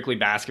talk strictly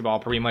basketball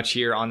pretty much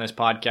here on this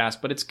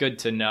podcast, but it's good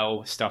to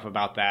know stuff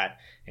about that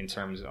in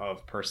terms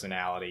of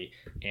personality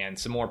and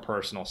some more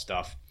personal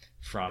stuff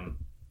from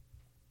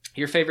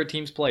your favorite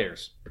team's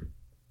players.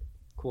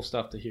 Cool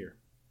stuff to hear.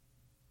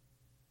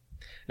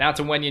 Now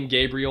to Wenyen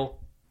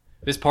Gabriel.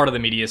 This part of the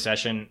media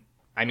session,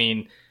 I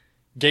mean,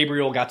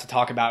 Gabriel got to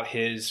talk about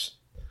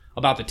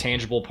the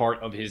tangible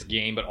part of his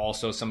game, but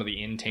also some of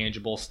the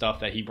intangible stuff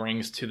that he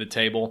brings to the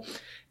table.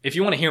 If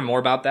you want to hear more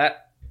about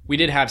that, we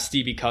did have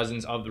Stevie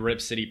Cousins of the Rip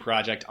City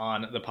Project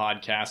on the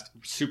podcast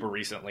super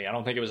recently. I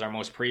don't think it was our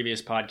most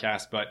recent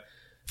podcast,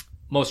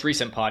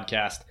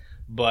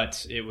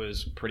 but it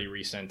was pretty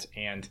recent,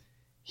 and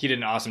he did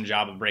an awesome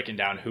job of breaking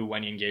down who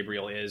Wenyen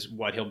Gabriel is,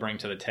 what he'll bring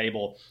to the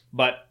table.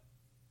 But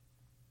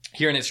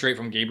hearing it straight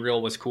from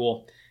Gabriel was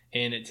cool.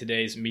 In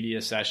today's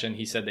media session,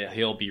 he said that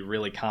he'll be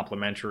really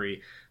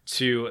complimentary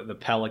to the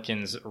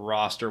Pelicans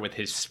roster with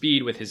his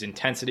speed, with his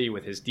intensity,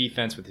 with his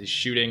defense, with his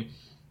shooting.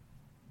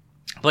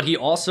 But he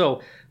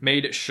also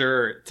made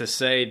sure to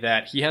say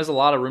that he has a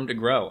lot of room to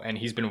grow, and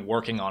he's been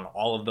working on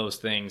all of those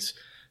things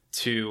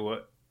to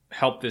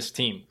help this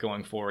team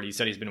going forward. He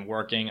said he's been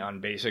working on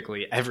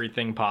basically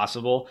everything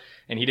possible,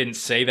 and he didn't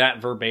say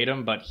that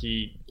verbatim, but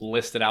he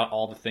listed out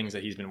all the things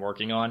that he's been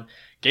working on.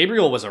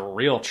 Gabriel was a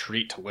real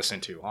treat to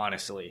listen to,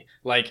 honestly.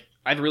 Like,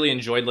 I've really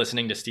enjoyed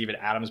listening to Steven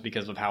Adams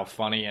because of how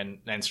funny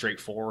and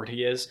straightforward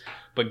he is,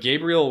 but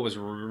Gabriel was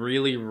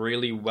really,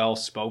 really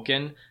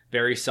well-spoken,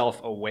 very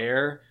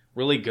self-aware,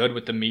 really good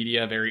with the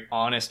media, very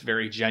honest,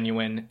 very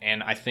genuine,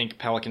 and I think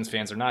Pelicans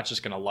fans are not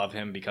just going to love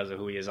him because of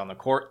who he is on the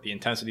court, the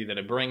intensity that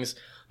it brings,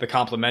 the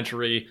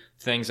complimentary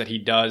things that he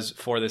does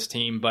for this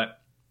team,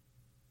 but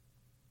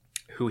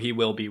who he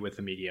will be with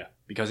the media,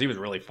 because he was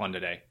really fun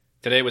today.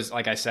 Today was,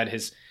 like I said,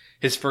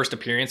 his first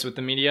appearance with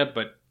the media,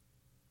 but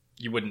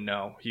you wouldn't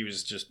know. He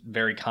was just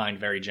very kind,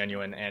 very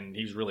genuine, and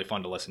he was really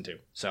fun to listen to.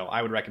 So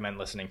I would recommend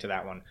listening to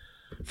that one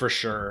for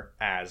sure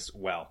as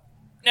well.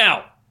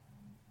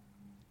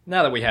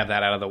 Now that we have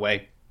that out of the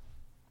way,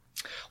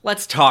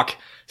 let's talk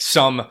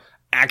some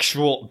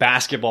actual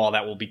basketball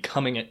that will be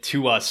coming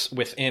to us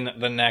within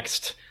the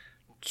next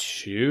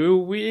 2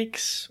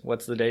 weeks.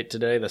 What's the date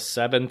today? The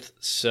 7th.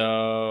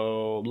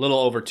 So a little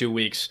over 2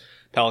 weeks.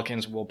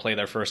 Pelicans will play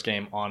their first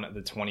game on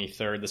the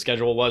 23rd. The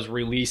schedule was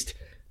released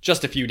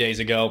just a few days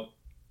ago,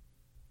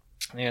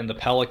 and the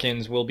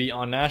Pelicans will be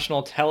on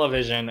national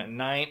television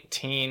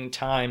 19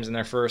 times in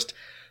their first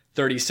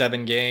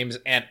 37 games,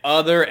 and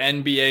other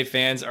NBA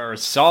fans are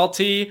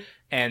salty,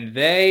 and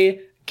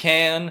they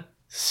can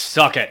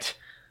suck it.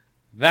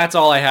 That's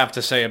all I have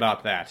to say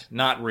about that.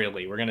 Not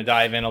really. We're going to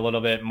dive in a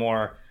little bit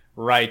more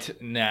right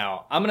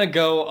now. I'm going to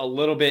go a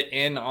little bit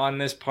in on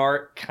this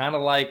part, kind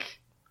of like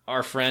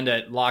our friend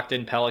at Locked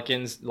On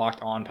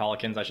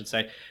Pelicans, I should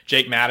say,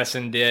 Jake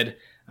Madison did.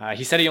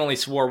 He said he only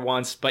swore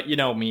once, but you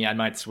know me, I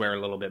might swear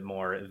a little bit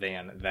more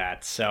than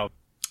that. So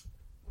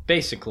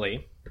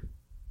basically,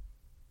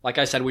 like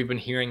I said, we've been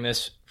hearing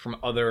this from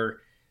other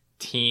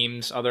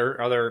teams,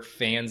 other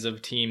fans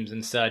of teams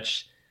and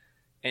such.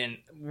 And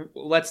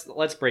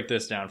let's break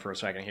this down for a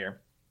second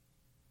here.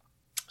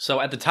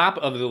 So at the top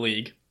of the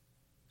league,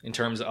 in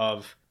terms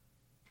of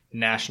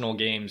national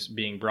games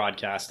being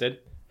broadcasted,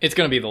 it's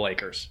going to be the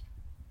Lakers.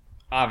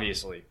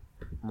 Obviously.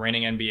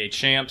 Reigning NBA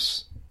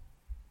champs,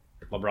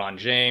 LeBron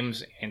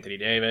James, Anthony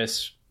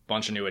Davis,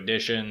 bunch of new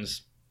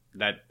additions.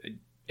 That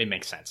it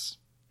makes sense.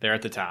 They're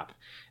at the top.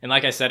 And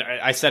like I said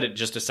it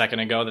just a second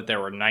ago that there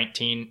were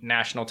 19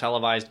 national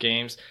televised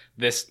games.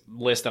 This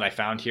list that I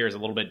found here is a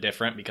little bit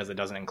different because it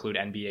doesn't include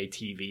NBA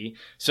TV.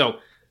 So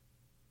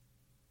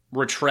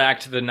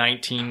retract the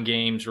 19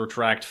 games,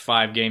 retract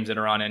 5 games that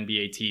are on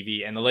NBA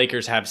TV, and the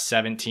Lakers have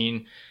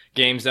 17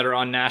 games that are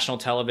on national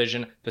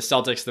television. The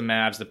Celtics, the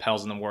Mavs, the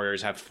Pels, and the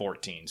Warriors have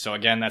 14. So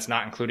again, that's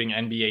not including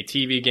NBA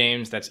TV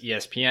games. That's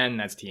ESPN,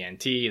 that's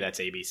TNT, that's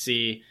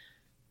ABC,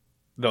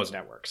 those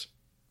networks.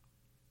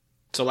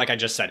 So like I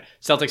just said,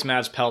 Celtics,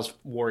 Mavs, Pels,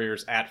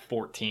 Warriors at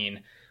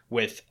 14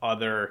 with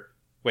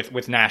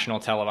national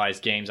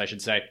televised games, I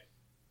should say.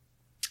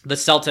 The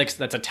Celtics,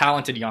 that's a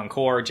talented young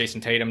core,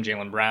 Jason Tatum,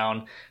 Jaylen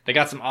Brown. They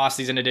got some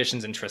off-season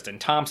additions in Tristan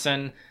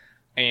Thompson,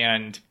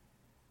 and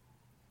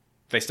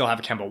they still have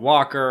Kemba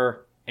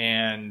Walker,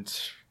 and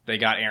they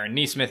got Aaron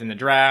Nesmith in the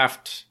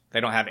draft.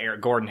 They don't have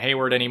Gordon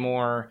Hayward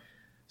anymore.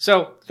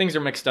 So things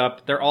are mixed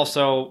up. They're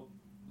also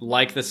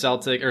like the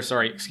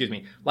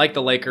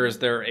Lakers,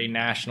 they're a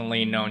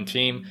nationally known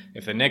team.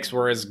 If the Knicks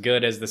were as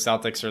good as the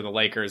Celtics or the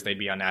Lakers, they'd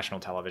be on national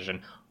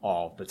television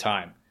all the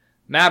time.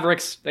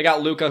 Mavericks, they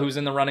got Luka, who's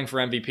in the running for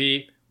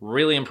MVP.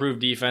 Really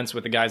improved defense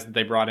with the guys that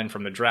they brought in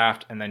from the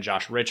draft, and then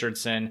Josh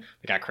Richardson.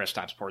 They got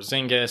Kristaps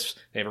Porzingis.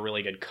 They have a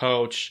really good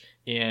coach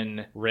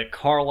in Rick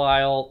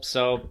Carlisle.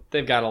 So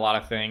they've got a lot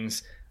of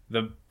things.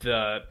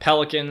 The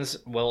Pelicans,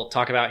 we'll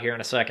talk about here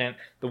in a second.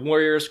 The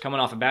Warriors coming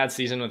off a bad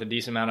season with a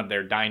decent amount of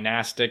their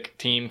dynastic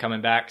team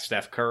coming back,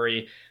 Steph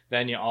Curry.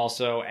 Then you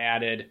also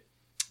added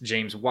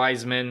James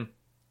Wiseman,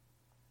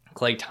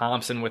 Klay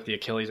Thompson with the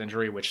Achilles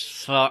injury, which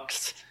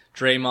sucks.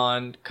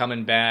 Draymond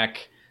coming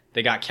back.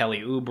 They got Kelly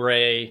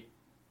Oubre.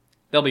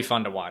 They'll be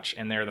fun to watch.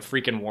 And they're the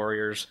freaking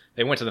Warriors.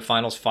 They went to the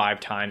finals 5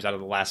 times out of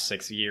the last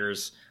 6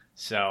 years.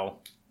 So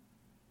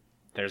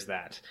there's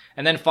that.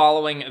 And then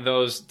following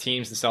those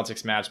teams, the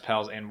Celtics, Mavs,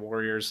 Pels, and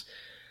Warriors,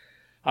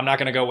 I'm not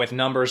going to go with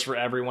numbers for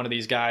every one of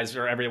these guys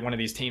or every one of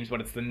these teams,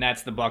 but it's the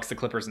Nets, the Bucks, the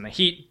Clippers, and the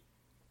Heat.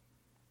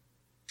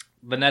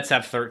 The Nets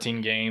have 13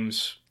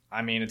 games.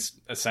 I mean, it's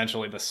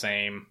essentially the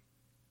same,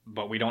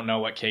 but we don't know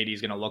what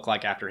KD's going to look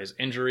like after his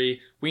injury.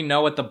 We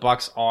know what the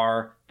Bucks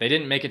are. They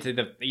didn't make it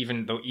to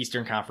even the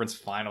Eastern Conference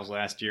Finals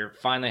last year.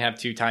 Fine, they have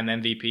 2-time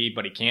MVP,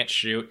 but he can't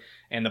shoot.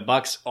 And the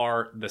Bucks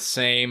are the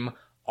same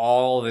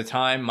all the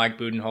time. Mike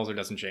Budenholzer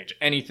doesn't change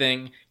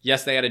anything.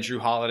 Yes, they had a Drew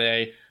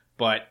Holiday,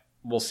 but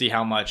we'll see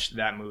how much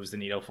that moves the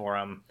needle for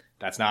him.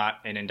 That's not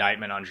an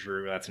indictment on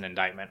Drew. That's an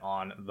indictment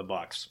on the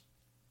Bucks.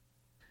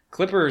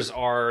 Clippers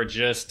are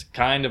just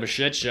kind of a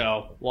shit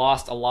show.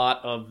 Lost a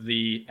lot of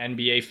the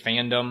NBA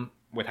fandom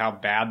with how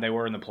bad they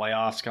were in the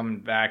playoffs coming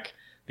back.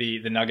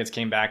 The Nuggets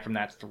came back from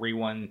that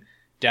 3-1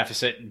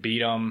 deficit and beat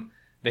them.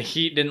 The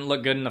Heat didn't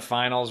look good in the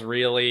finals,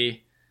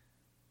 really.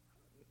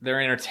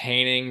 They're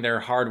entertaining, they're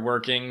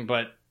hardworking,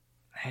 but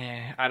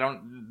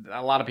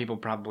a lot of people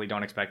probably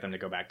don't expect them to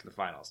go back to the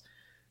finals.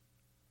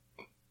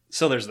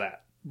 So there's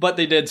that. But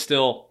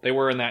they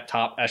were in that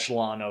top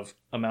echelon of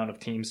amount of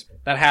teams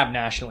that have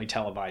nationally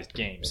televised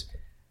games.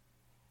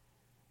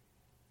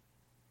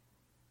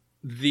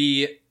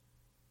 The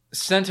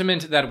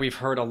sentiment that we've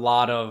heard a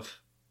lot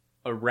of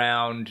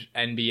around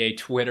NBA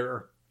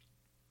Twitter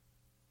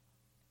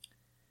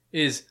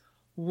is,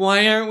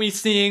 why aren't we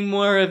seeing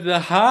more of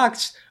the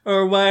Hawks,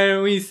 or why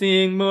aren't we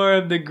seeing more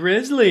of the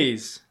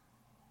Grizzlies?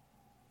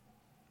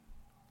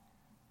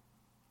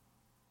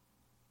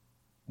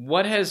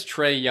 What has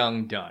Trae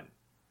Young done?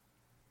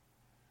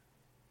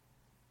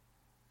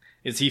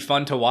 Is he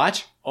fun to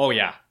watch? Oh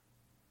yeah.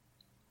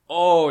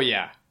 Oh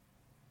yeah.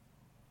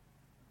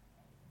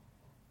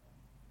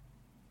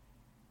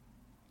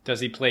 Does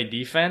he play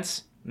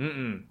defense?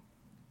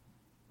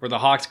 Were the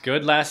Hawks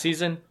good last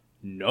season?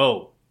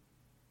 No.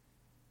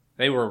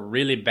 They were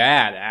really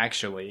bad,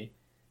 actually.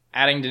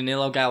 Adding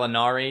Danilo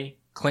Gallinari,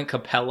 Clint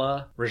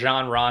Capella,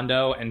 Rajon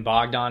Rondo, and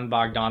Bogdan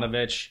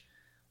Bogdanovic,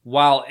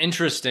 while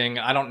interesting,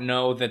 I don't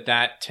know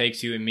that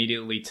takes you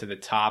immediately to the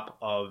top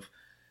of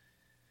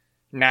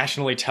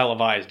nationally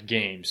televised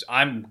games.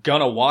 I'm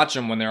gonna watch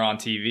them when they're on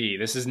TV.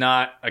 This is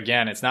not,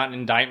 again, it's not an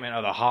indictment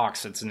of the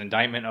Hawks. It's an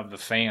indictment of the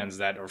fans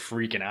that are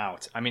freaking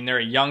out. I mean, they're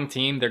a young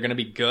team. They're gonna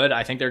be good.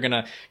 I think they're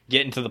gonna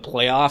get into the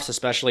playoffs,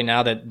 especially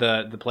now that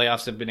the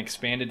playoffs have been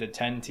expanded to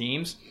 10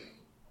 teams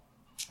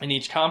in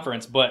each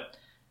conference. But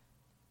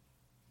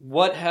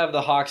what have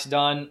the Hawks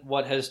done?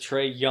 What has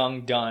Trae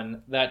Young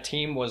done? That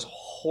team was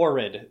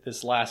horrid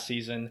this last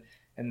season,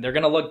 and they're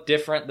gonna look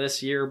different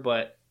this year,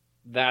 but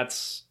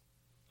that's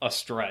a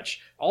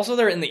stretch. Also,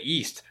 they're in the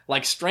East.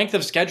 Like, strength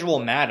of schedule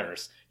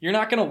matters. You're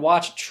not going to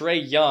watch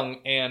Trae Young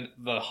and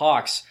the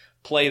Hawks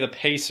play the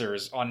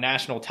Pacers on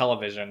national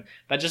television.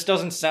 That just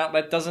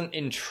doesn't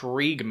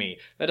intrigue me.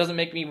 That doesn't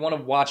make me want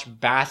to watch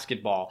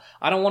basketball.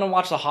 I don't want to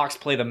watch the Hawks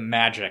play the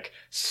Magic.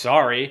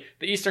 Sorry,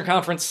 the Eastern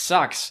Conference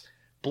sucks.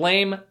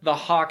 Blame the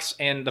Hawks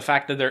and the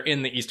fact that they're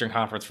in the Eastern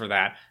Conference for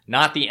that,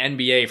 not the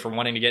NBA for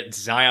wanting to get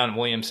Zion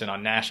Williamson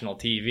on national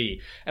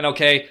TV. And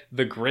okay,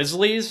 the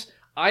Grizzlies,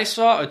 I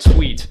saw a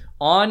tweet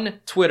on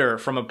Twitter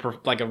from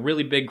a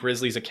really big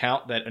Grizzlies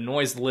account that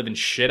annoys the living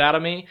shit out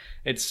of me.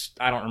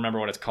 I don't remember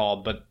what it's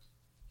called, but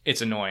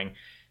it's annoying.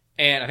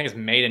 And I think it's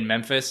Made in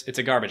Memphis. It's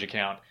a garbage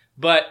account.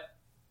 But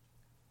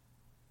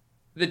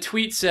the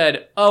tweet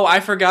said, oh,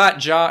 I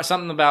forgot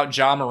something about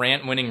Ja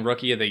Morant winning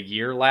Rookie of the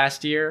Year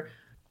last year.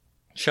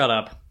 Shut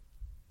up.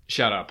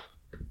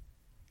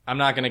 I'm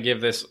not going to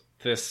give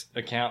this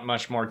account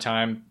much more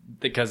time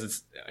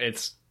because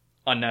it's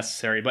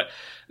unnecessary, but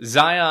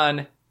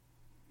Zion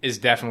is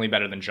definitely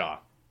better than Ja.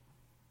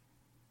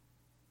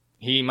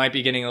 He might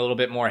be getting a little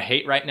bit more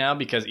hate right now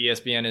because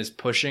ESPN is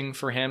pushing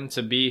for him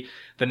to be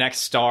the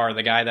next star,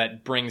 the guy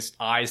that brings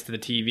eyes to the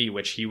TV,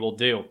 which he will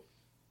do.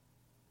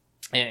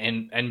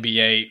 And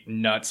NBA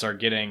nuts are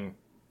getting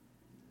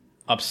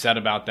upset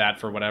about that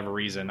for whatever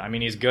reason. I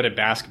mean, he's good at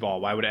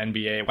basketball. Why would the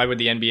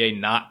NBA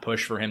not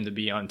push for him to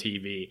be on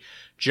TV?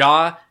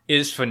 Ja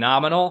is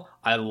phenomenal.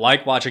 I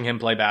like watching him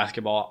play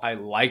basketball. I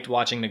liked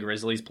watching the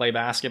Grizzlies play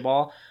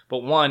basketball.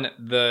 But one,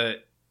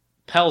 the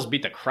Pels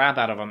beat the crap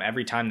out of them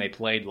every time they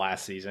played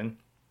last season.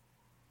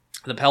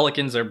 The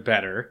Pelicans are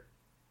better.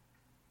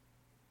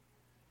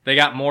 They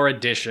got more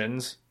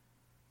additions.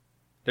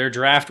 Their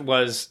draft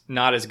was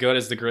not as good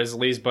as the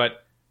Grizzlies,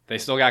 but they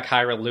still got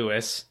Kyra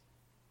Lewis.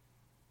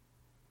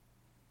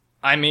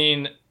 I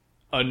mean,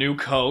 a new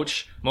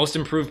coach, most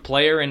improved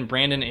player in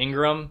Brandon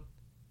Ingram,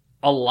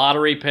 a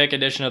lottery pick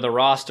addition to the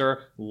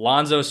roster,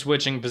 Lonzo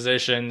switching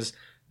positions.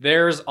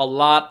 There's a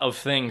lot of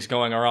things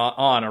going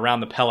on around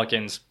the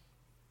Pelicans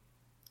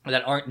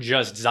that aren't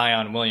just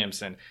Zion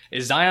Williamson.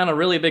 Is Zion a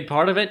really big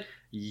part of it?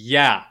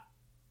 Yeah.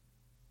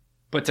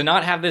 But to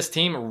not have this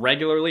team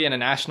regularly in a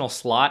national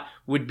slot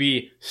would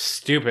be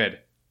stupid.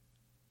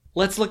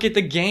 Let's look at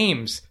the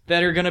games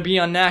that are going to be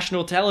on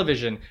national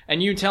television,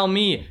 and you tell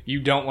me you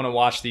don't want to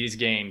watch these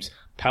games.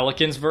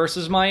 Pelicans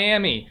versus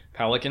Miami,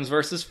 Pelicans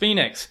versus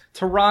Phoenix,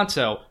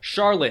 Toronto,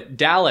 Charlotte,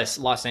 Dallas,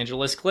 Los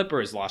Angeles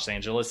Clippers, Los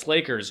Angeles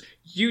Lakers,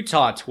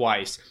 Utah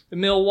twice,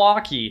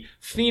 Milwaukee,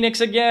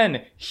 Phoenix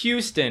again,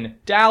 Houston,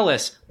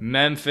 Dallas,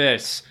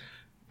 Memphis,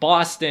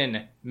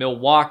 Boston,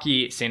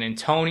 Milwaukee, San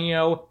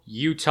Antonio,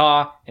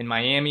 Utah, and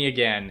Miami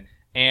again.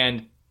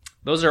 And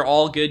those are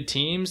all good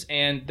teams,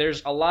 and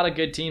there's a lot of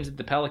good teams that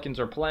the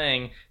Pelicans are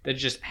playing that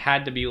just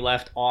had to be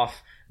left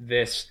off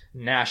this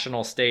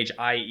national stage,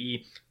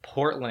 i.e.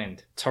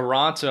 Portland,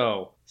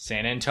 Toronto,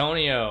 San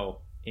Antonio,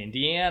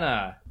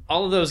 Indiana.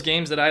 All of those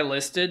games that I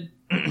listed,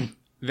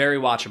 very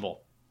watchable.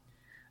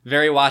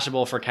 Very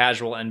watchable for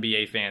casual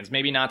NBA fans.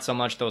 Maybe not so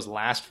much those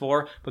last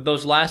four, but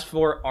those last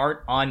four aren't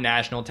on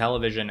national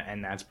television,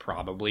 and that's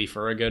probably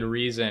for a good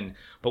reason.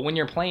 But when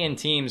you're playing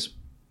teams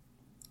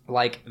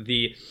like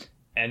the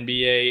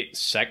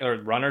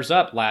NBA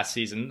runners-up last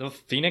season. The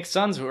Phoenix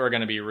Suns are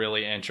going to be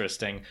really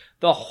interesting.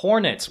 The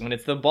Hornets, when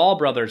it's the Ball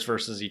brothers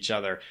versus each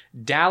other.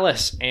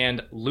 Dallas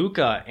and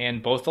Luka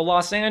and both the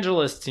Los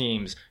Angeles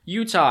teams.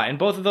 Utah, and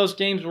both of those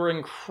games were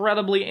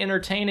incredibly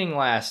entertaining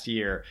last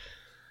year.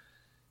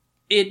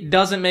 It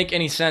doesn't make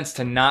any sense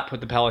to not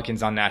put the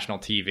Pelicans on national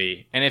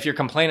TV. And if you're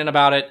complaining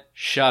about it,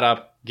 shut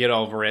up, get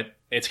over it.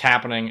 It's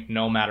happening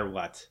no matter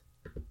what.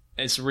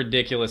 It's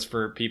ridiculous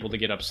for people to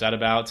get upset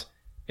about.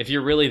 If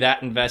you're really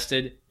that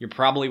invested, you're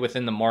probably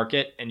within the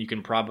market and you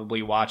can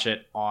probably watch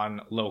it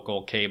on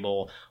local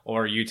cable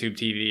or YouTube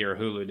TV or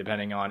Hulu,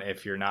 depending on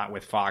if you're not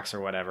with Fox or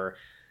whatever.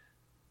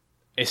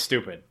 It's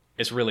stupid.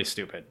 It's really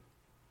stupid.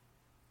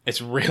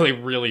 It's really,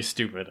 really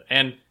stupid.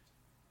 And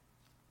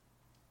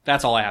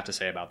that's all I have to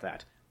say about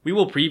that. We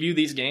will preview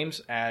these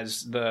games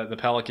as the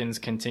Pelicans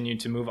continue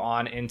to move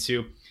on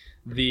into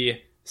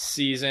the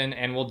season,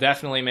 and we'll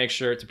definitely make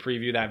sure to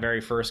preview that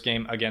very first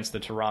game against the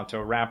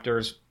Toronto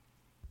Raptors.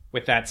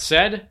 With that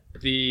said,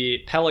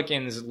 the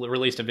Pelicans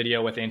released a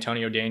video with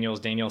Antonio Daniels,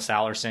 Daniel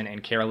Sallerson,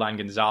 and Caroline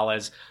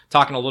Gonzalez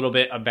talking a little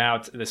bit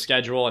about the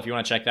schedule. If you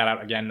want to check that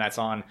out, again, that's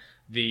on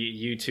the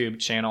YouTube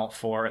channel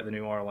for the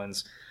New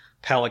Orleans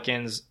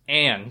Pelicans.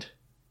 And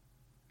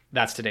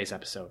that's today's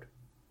episode.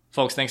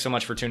 Folks, thanks so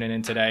much for tuning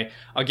in today.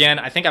 Again,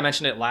 I think I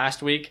mentioned it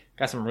last week.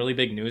 Got some really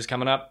big news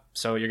coming up,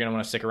 so you're going to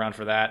want to stick around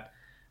for that.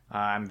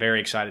 I'm very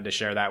excited to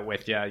share that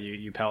with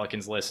you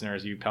Pelicans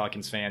listeners, you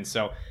Pelicans fans.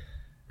 So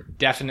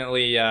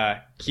definitely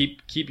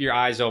keep your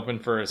eyes open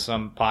for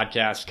some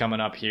podcasts coming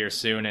up here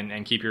soon,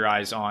 and keep your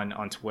eyes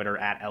on Twitter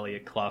at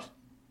Elliot Clough.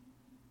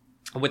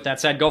 With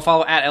that said, go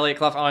follow at Elliot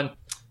Clough on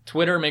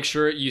Twitter. Make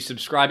sure you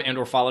subscribe and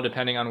or follow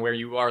depending on where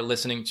you are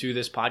listening to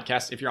this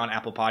podcast. If you're on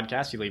Apple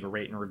Podcasts, you leave a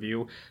rate and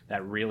review.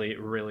 That really,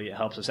 really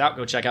helps us out.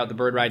 Go check out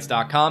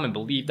thebirdrights.com and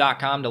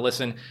believe.com to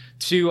listen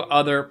to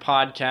other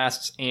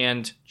podcasts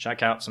and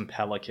check out some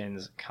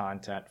Pelicans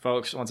content.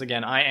 Folks, once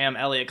again, I am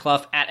Elliot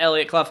Clough at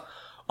Elliot Clough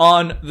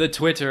on the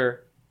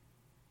Twitter.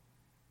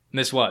 And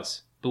this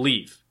was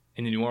Believe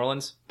in the New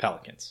Orleans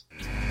Pelicans.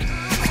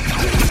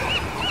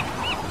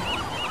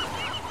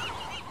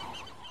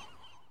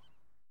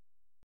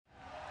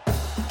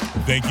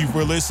 Thank you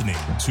for listening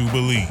to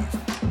Believe.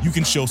 You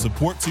can show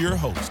support to your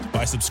host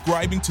by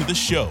subscribing to the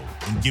show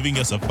and giving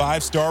us a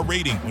 5-star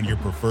rating on your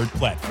preferred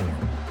platform.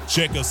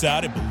 Check us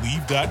out at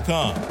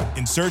Believe.com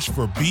and search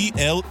for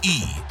BLEAV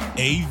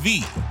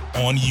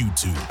on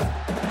YouTube.